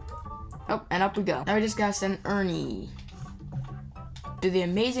 Oh, and up we go. Now we just gotta send Ernie. Do the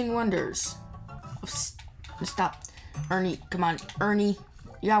amazing wonders. Oh, stop. Ernie, come on. Ernie,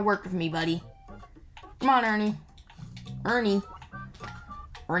 you gotta work with me, buddy. Come on, Ernie. Ernie.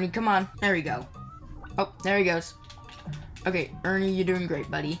 Ernie, come on. There we go. Oh, there he goes. Okay, Ernie, you're doing great,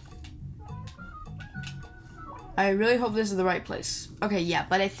 buddy. I really hope this is the right place. Okay, yeah,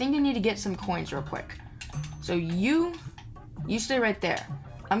 but I think I need to get some coins real quick. So you stay right there.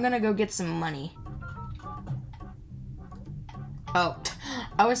 I'm gonna go get some money. Oh,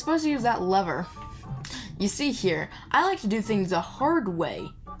 I was supposed to use that lever. You see here, I like to do things the hard way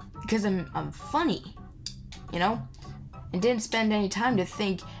because I'm funny, you know? And didn't spend any time to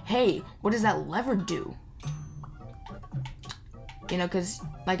think, hey, what does that lever do? You know, because,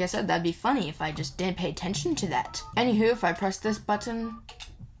 like I said, that'd be funny if I just didn't pay attention to that. Anywho, if I press this button,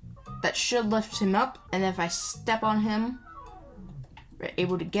 that should lift him up, and then if I step on him, we're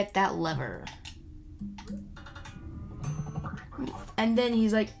able to get that lever. And then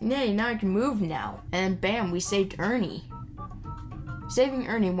he's like, "Nay, now I can move now." And then bam, we saved Ernie. Saving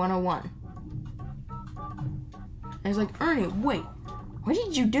Ernie 101. And he's like, "Ernie, wait, what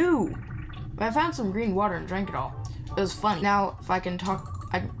did you do?" But I found some green water and drank it all. It was funny. Now, if I can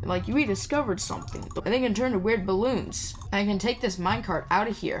talk, like, we discovered something. I think I can turn to weird balloons. I can take this minecart out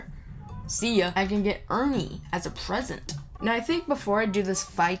of here. See ya. I can get Ernie as a present. Now, I think before I do this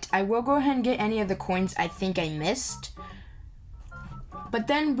fight, I will go ahead and get any of the coins I think I missed. But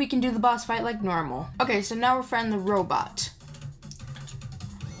then we can do the boss fight like normal. Okay, so now we're fighting the robot.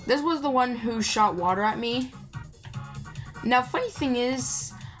 This was the one who shot water at me. Now, funny thing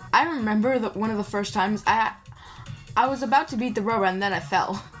is, I remember that one of the first times I was about to beat the robot and then I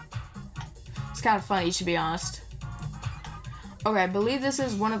fell. It's kind of funny, to be honest. Okay, I believe this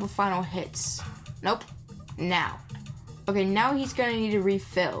is one of the final hits. Nope. Now. Okay, now he's gonna need to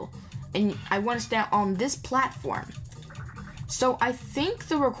refill. And I want to stand on this platform. So I think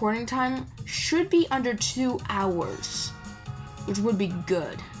the recording time should be under 2 hours, which would be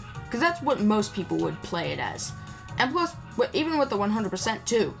good, because that's what most people would play it as. And plus, even with the 100%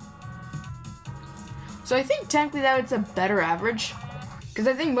 too. So I think technically that it's a better average, because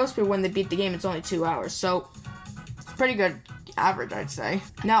I think most people, when they beat the game, it's only 2 hours. So it's pretty good average, I'd say.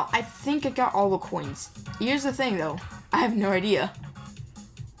 Now, I think I got all the coins. Here's the thing though, I have no idea.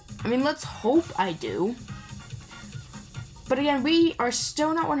 I mean, let's hope I do. But again, we are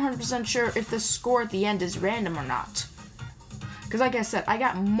still not 100% sure if the score at the end is random or not. Because like I said, I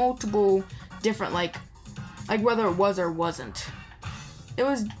got multiple different, like whether it was or wasn't. It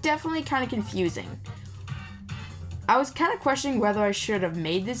was definitely kind of confusing. I was kind of questioning whether I should have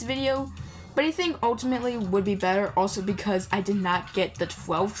made this video, but I think ultimately would be better also because I did not get the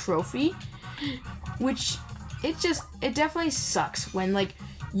 12 trophy, which it definitely sucks when like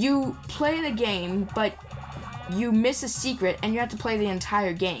you play the game, but you miss a secret and you have to play the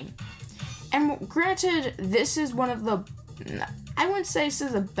entire game. And granted, this is one of the, I wouldn't say this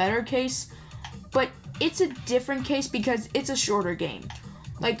is a better case, but it's a different case because it's a shorter game.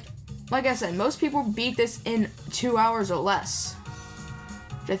 Like I said, most people beat this in 2 hours or less.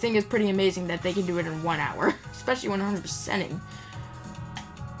 Which I think is pretty amazing that they can do it in 1 hour, especially 100%ing.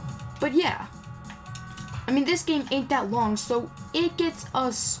 But yeah, I mean, this game ain't that long, so it gets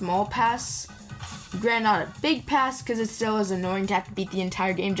a small pass. Granted, not a big pass, because it still is annoying to have to beat the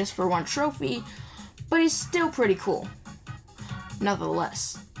entire game just for one trophy, but it's still pretty cool.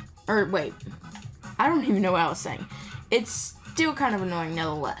 Nonetheless. Or, wait. I don't even know what I was saying. It's still kind of annoying,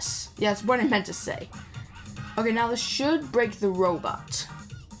 nonetheless. Yeah, that's what I meant to say. Okay, now this should break the robot.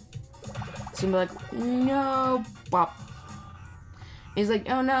 It's gonna be like, no, bop. He's like,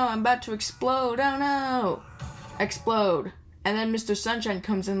 oh no, I'm about to explode, oh no. Explode. And then Mr. Sunshine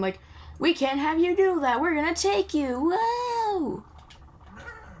comes in like, we can't have you do that. We're gonna take you. Whoa!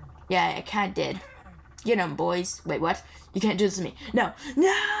 Yeah, I kinda did. Get 'em, boys. Wait, what? You can't do this to me. No.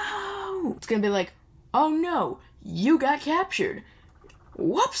 No! It's gonna be like, oh no, you got captured.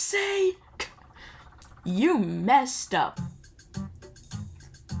 Whoopsie! You messed up.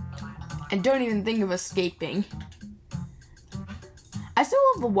 And don't even think of escaping. I still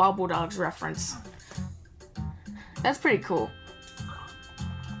love the Wobble Dogs reference. That's pretty cool.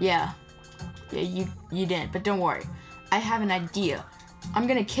 Yeah. Yeah, you didn't, but don't worry. I have an idea. I'm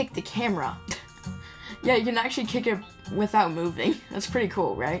gonna kick the camera. Yeah, you can actually kick it without moving. That's pretty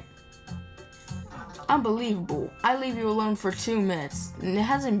cool, right? Unbelievable. I leave you alone for 2 minutes. And it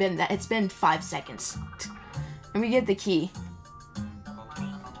hasn't been that. It's been 5 seconds. And we get the key.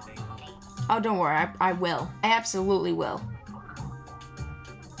 Oh, don't worry. I will. I absolutely will.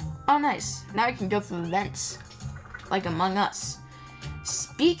 Oh, nice. Now I can go through the vents. Like Among Us.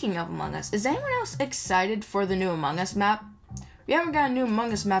 Speaking of Among Us, is anyone else excited for the new Among Us map? We haven't got a new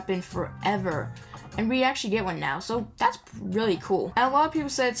Among Us map in forever, and we actually get one now, so that's really cool. And a lot of people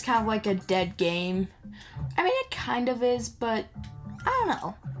say it's kind of like a dead game. I mean, it kind of is, but I don't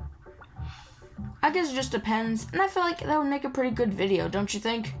know. I guess it just depends, and I feel like that would make a pretty good video, don't you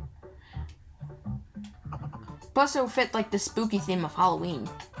think? Plus, it would fit like the spooky theme of Halloween.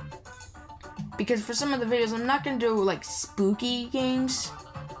 Because for some of the videos, I'm not going to do like spooky games.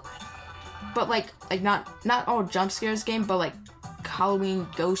 but like not all jump scares game, but like Halloween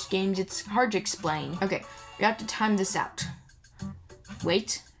ghost games. It's hard to explain. Okay, we have to time this out.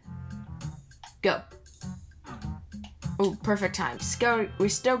 Wait. Go. Oh, perfect time. We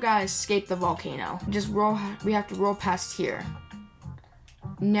still gotta escape the volcano. We have to roll past here.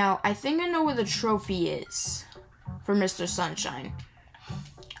 Now, I think I know where the trophy is for Mr. Sunshine.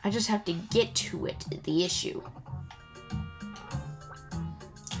 I just have to get to it, the issue.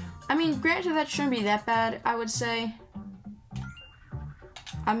 I mean, granted, that shouldn't be that bad, I would say.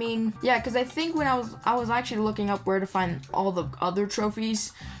 I mean, yeah, because I think when I was actually looking up where to find all the other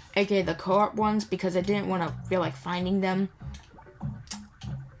trophies, aka the co-op ones, because I didn't want to feel like finding them.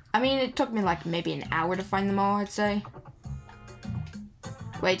 I mean, it took me like maybe an hour to find them all, I'd say.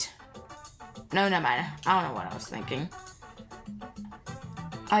 Wait. No, never mind. I don't know what I was thinking.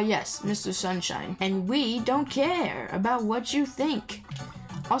 Yes, Mr. Sunshine. And we don't care about what you think.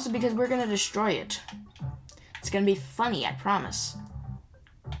 Also because we're gonna destroy it. It's gonna be funny, I promise.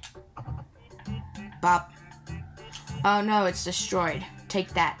 Bop. Oh no, it's destroyed.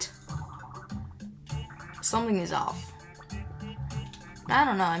 Take that. Something is off. I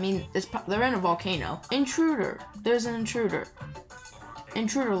don't know, I mean, they're in a volcano. Intruder. There's an intruder.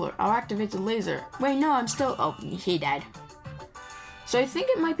 Intruder alert. I'll activate the laser. Wait, no, I'm still... Oh, he died. So I think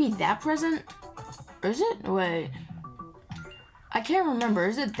it might be that present. Or is it? Wait. I can't remember.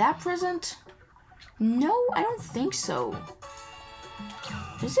 Is it that present? No, I don't think so.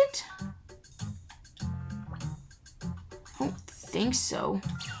 Is it? I don't think so.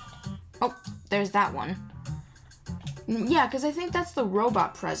 Oh, there's that one. Yeah, because I think that's the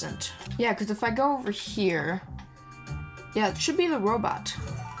robot present. Yeah, because if I go over here... Yeah, it should be the robot.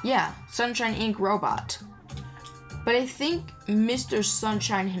 Yeah, Sunshine Inc. robot. But I think Mr.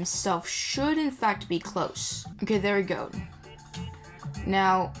 Sunshine himself should in fact be close. Okay, there we go.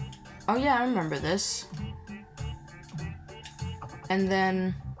 Now, oh yeah, I remember this. And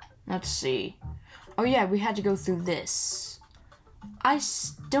then, let's see. Oh yeah, we had to go through this. I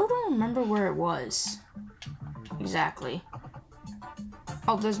still don't remember where it was. Exactly.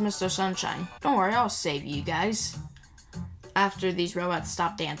 Oh, there's Mr. Sunshine. Don't worry, I'll save you guys. After these robots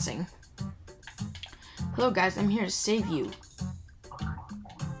stop dancing. Hello guys, I'm here to save you.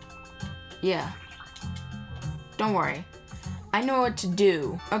 Yeah. Don't worry. I know what to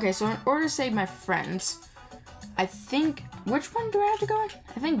do. Okay, so in order to save my friends, I think... Which one do I have to go in?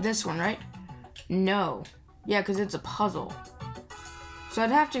 I think this one, right? No. Yeah, because it's a puzzle. So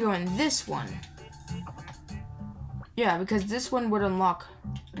I'd have to go in this one. Yeah, because this one would unlock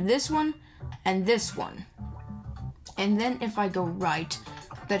this one and this one. And then if I go right,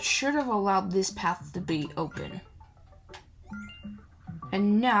 that should have allowed this path to be open.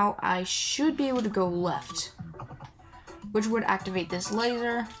 And now I should be able to go left, which would activate this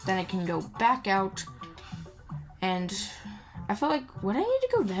laser. Then it can go back out. And I feel like, would I need to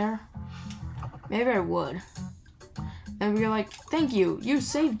go there? Maybe I would. And we're like, thank you, you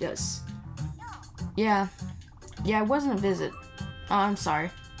saved us. Yeah, it wasn't a visit. Oh, I'm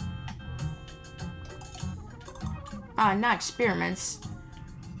sorry. Not experiments.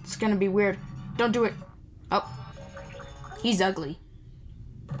 It's gonna be weird. Don't do it. Oh. He's ugly.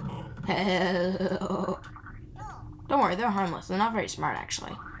 Don't worry, they're harmless. They're not very smart,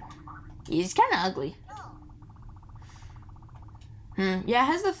 actually. He's kinda ugly. Yeah, it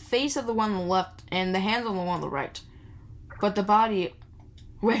has the face of the one on the left and the hands on the one on the right. But the body...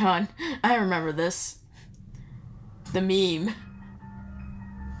 Wait on. I remember this. The meme.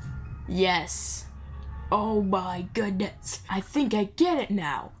 Yes. Oh my goodness. I think I get it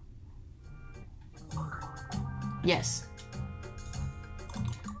now. Yes.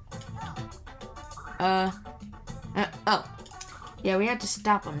 Oh. Yeah, we have to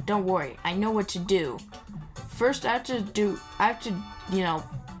stop him. Don't worry. I know what to do. First, I have to, you know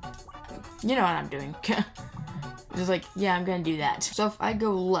what I'm doing. Just like, yeah, I'm gonna do that. So if I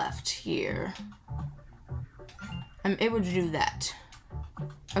go left here, I'm able to do that.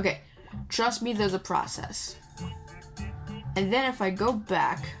 Okay. Trust me, there's a process. And then if I go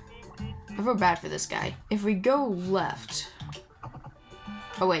back, I feel bad for this guy. If we go left,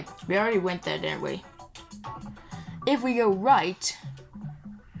 oh wait, we already went there, didn't we? If we go right,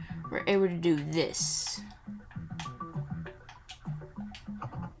 we're able to do this.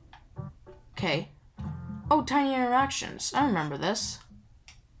 Okay. Oh, tiny interactions. I remember this.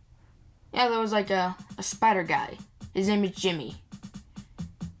 Yeah, there was like a spider guy. His name is Jimmy.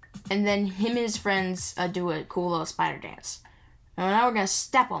 And then him and his friends do a cool little spider dance. And now we're gonna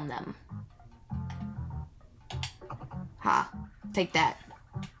step on them. Ha. Take that.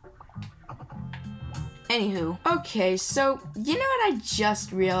 Anywho. Okay, so, you know what I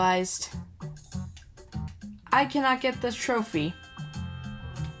just realized? I cannot get this trophy.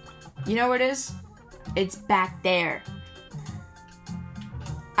 You know what it is? It's back there.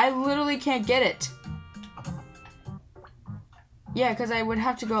 I literally can't get it. Yeah, because I would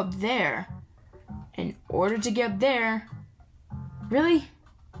have to go up there. In order to get up there. Really?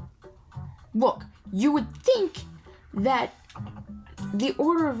 Look, you would think that the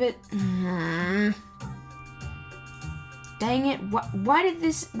order of it... Dang it. Why is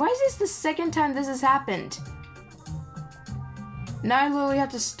this the second time this has happened? Now I literally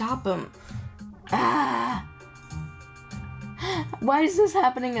have to stop him. Ah! Why is this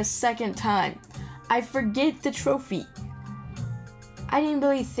happening a second time? I forget the trophy. I didn't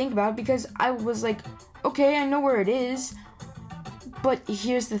really think about it because I was like, okay, I know where it is. But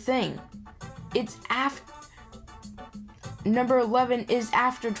here's the thing. It's after... Number 11 is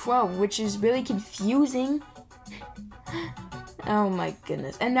after 12, which is really confusing. Oh my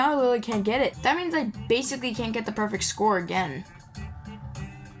goodness. And now I literally can't get it. That means I basically can't get the perfect score again.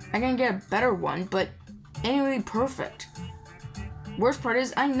 I can get a better one, but it ain't really perfect. Worst part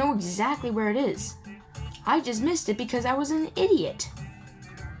is, I know exactly where it is. I just missed it because I was an idiot.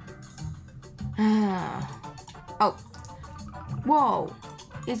 Oh. Whoa.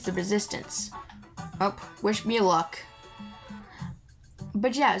 It's the resistance. Oh, wish me luck.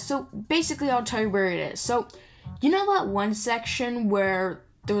 But yeah, so basically I'll tell you where it is. So, you know that one section where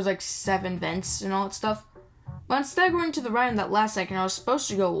there was like 7 vents and all that stuff? Well, instead of going to the right in that last second, I was supposed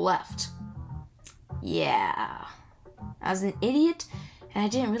to go left. Yeah. I was an idiot, and I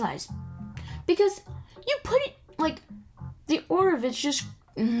didn't realize. Because you put it, like, the order of it's just,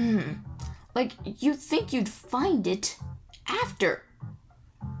 like, you'd think you'd find it after.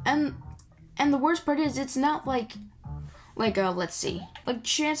 And the worst part is, it's not like, let's see. Like,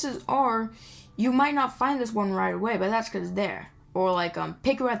 chances are, you might not find this one right away, but that's because it's there. Or like,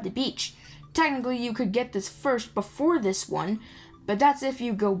 Piku at the beach. Technically, you could get this first before this one, but that's if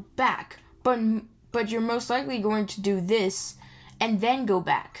you go back. But you're most likely going to do this and then go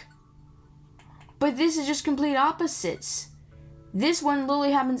back. But this is just complete opposites. This one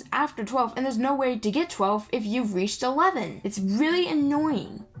literally happens after 12, and there's no way to get 12 if you've reached 11. It's really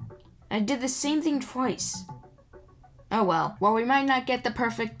annoying. I did the same thing twice. Oh well. While we might not get the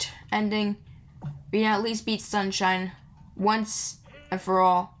perfect ending, we can at least beat Sunshine once and for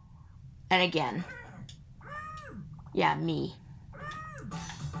all. And again. Yeah, me.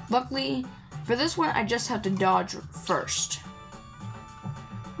 Luckily, for this one, I just have to dodge first.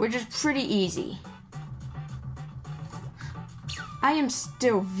 Which is pretty easy. I am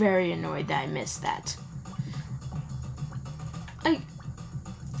still very annoyed that I missed that. Like,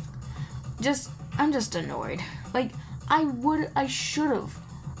 I'm just annoyed. Like, I should've.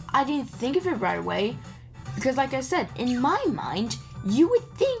 I didn't think of it right away. Because like I said, in my mind, you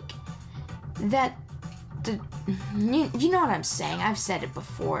would think that you know what I'm saying. I've said it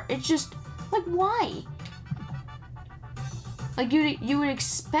before. It's just like, why? Like you would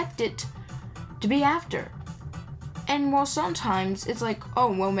expect it to be after. And while sometimes it's like,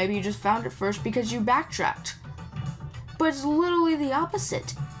 oh well, maybe you just found it first because you backtracked. But it's literally the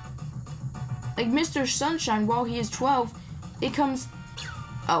opposite. Like Mr. Sunshine, while he is 12, it comes,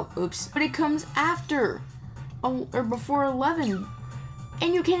 oh oops, but it comes after or before 11.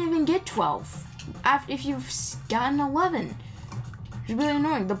 And you can't even get 12 if you've gotten 11. It's really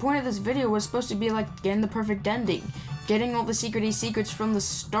annoying. The point of this video was supposed to be like getting the perfect ending, getting all the secrets from the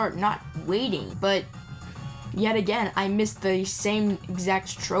start, not waiting. But yet again, I missed the same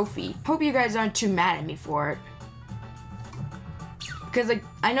exact trophy. Hope you guys aren't too mad at me for it. Because like,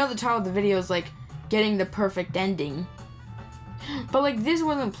 I know the title of the video is like getting the perfect ending, but like this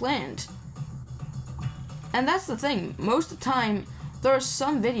wasn't planned. And that's the thing. Most of the time, there are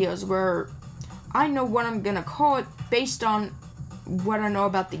some videos where I know what I'm gonna call it based on what I know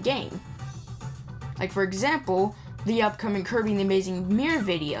about the game. Like for example, the upcoming Kirby and the Amazing Mirror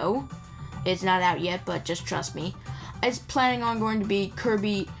video. It's not out yet, but just trust me. It's planning on going to be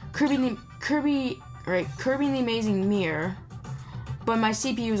Kirby and the Amazing Mirror, but my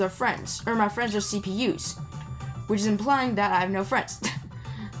CPUs are friends, or my friends are CPUs, which is implying that I have no friends.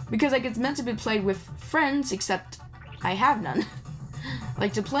 Because like it's meant to be played with friends, except I have none.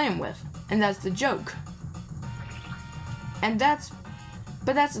 Like to play them with, and that's the joke. And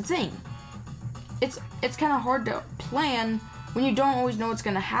but that's the thing. It's kind of hard to plan when you don't always know what's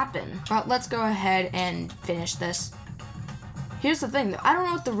gonna happen. But let's go ahead and finish this. Here's the thing though, I don't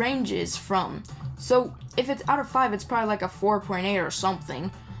know what the range is from. So if it's out of 5, it's probably like a 4.8 or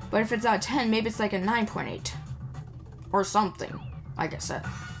something. But if it's out of 10, maybe it's like a 9.8 or something, like I said.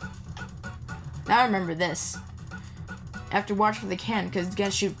 Now I remember this. I have to watch for the can because it's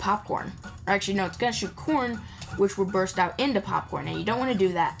gonna shoot popcorn. Actually, no, it's gonna shoot corn, which will burst out into popcorn, and you don't want to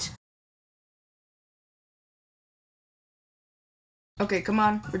do that. Okay, come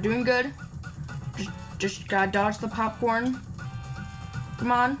on, we're doing good. Just gotta dodge the popcorn.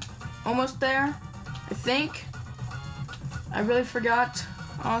 Come on, almost there, I think. I really forgot,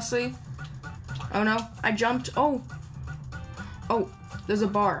 honestly. Oh no, I jumped. Oh, there's a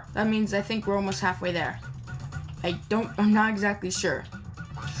bar. That means I think we're almost halfway there. I'm not exactly sure.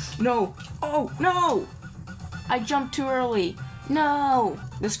 No, oh no! I jumped too early. No,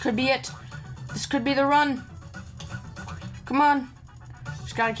 this could be it. This could be the run. Come on,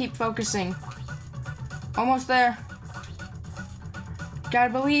 just gotta keep focusing. Almost there. Gotta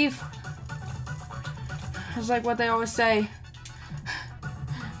believe. It's like what they always say.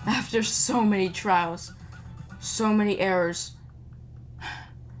 After so many trials, so many errors,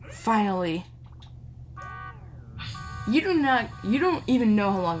 finally. You don't even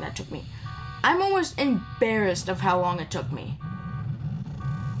know how long that took me. I'm almost embarrassed of how long it took me.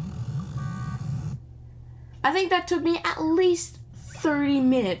 I think that took me at least 30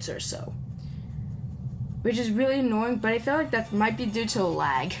 minutes or so. Which is really annoying, but I feel like that might be due to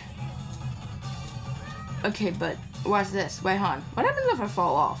lag. Okay, but watch this. Wait, hon. What happens if I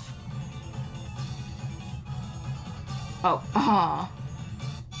fall off? Oh,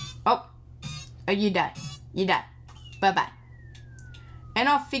 you die. You die. Bye-bye. And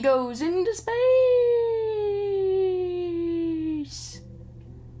off he goes into space.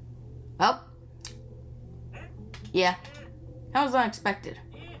 Well, yeah, that was unexpected.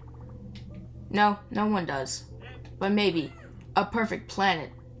 No one does. But maybe a perfect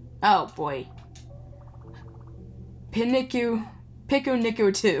planet. Oh boy. Pikuniku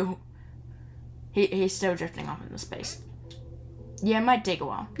 2. He's still drifting off into space. Yeah, it might take a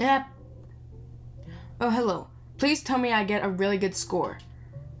while. Yep. Oh, hello. Please tell me I get a really good score.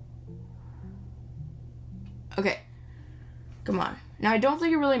 Okay. Come on. Now, I don't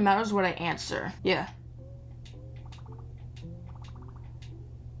think it really matters what I answer. Yeah.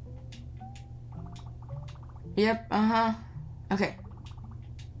 Yep, uh-huh. Okay.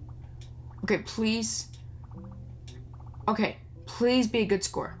 Okay, please. Okay, please be a good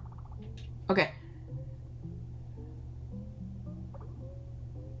score. Okay.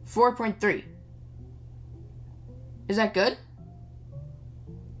 4.3. Is that good?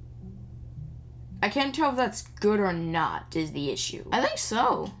 I can't tell if that's good or not, is the issue. I think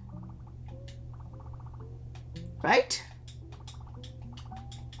so. Right?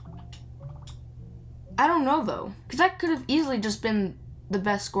 I don't know, though. Because that could have easily just been the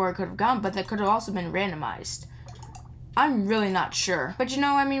best score I could have gotten, but that could have also been randomized. I'm really not sure. But you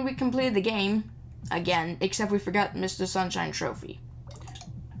know, I mean, we completed the game. Again, except we forgot Mr. Sunshine Trophy.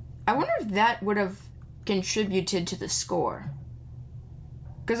 I wonder if that would have contributed to the score.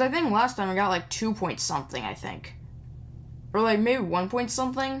 Because I think last time I got like 2 point something, I think. Or like maybe 1 point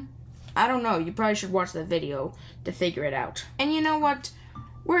something. I don't know. You probably should watch the video to figure it out. And you know what?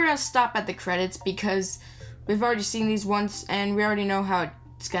 We're going to stop at the credits because we've already seen these once and we already know how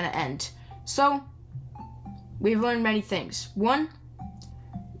it's going to end. So, we've learned many things. 1,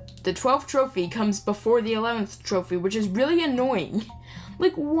 the 12th trophy comes before the 11th trophy, which is really annoying.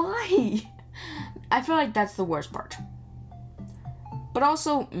 Like, why? I feel like that's the worst part. But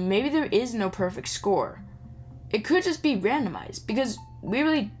also, maybe there is no perfect score. It could just be randomized, because we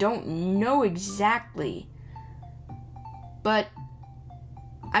really don't know exactly. But,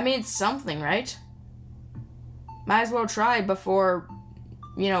 I mean, it's something, right? Might as well try before,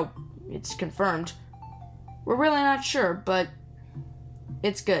 you know, it's confirmed. We're really not sure, but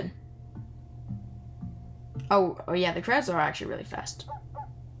it's good. Oh yeah, the credits are actually really fast.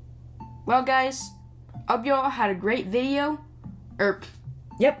 Well, guys, hope you all had a great video.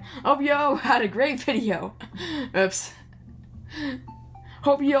 Hope you all had a great video. Oops.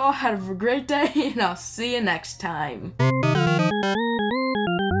 Hope you all had a great day, and I'll see you next time.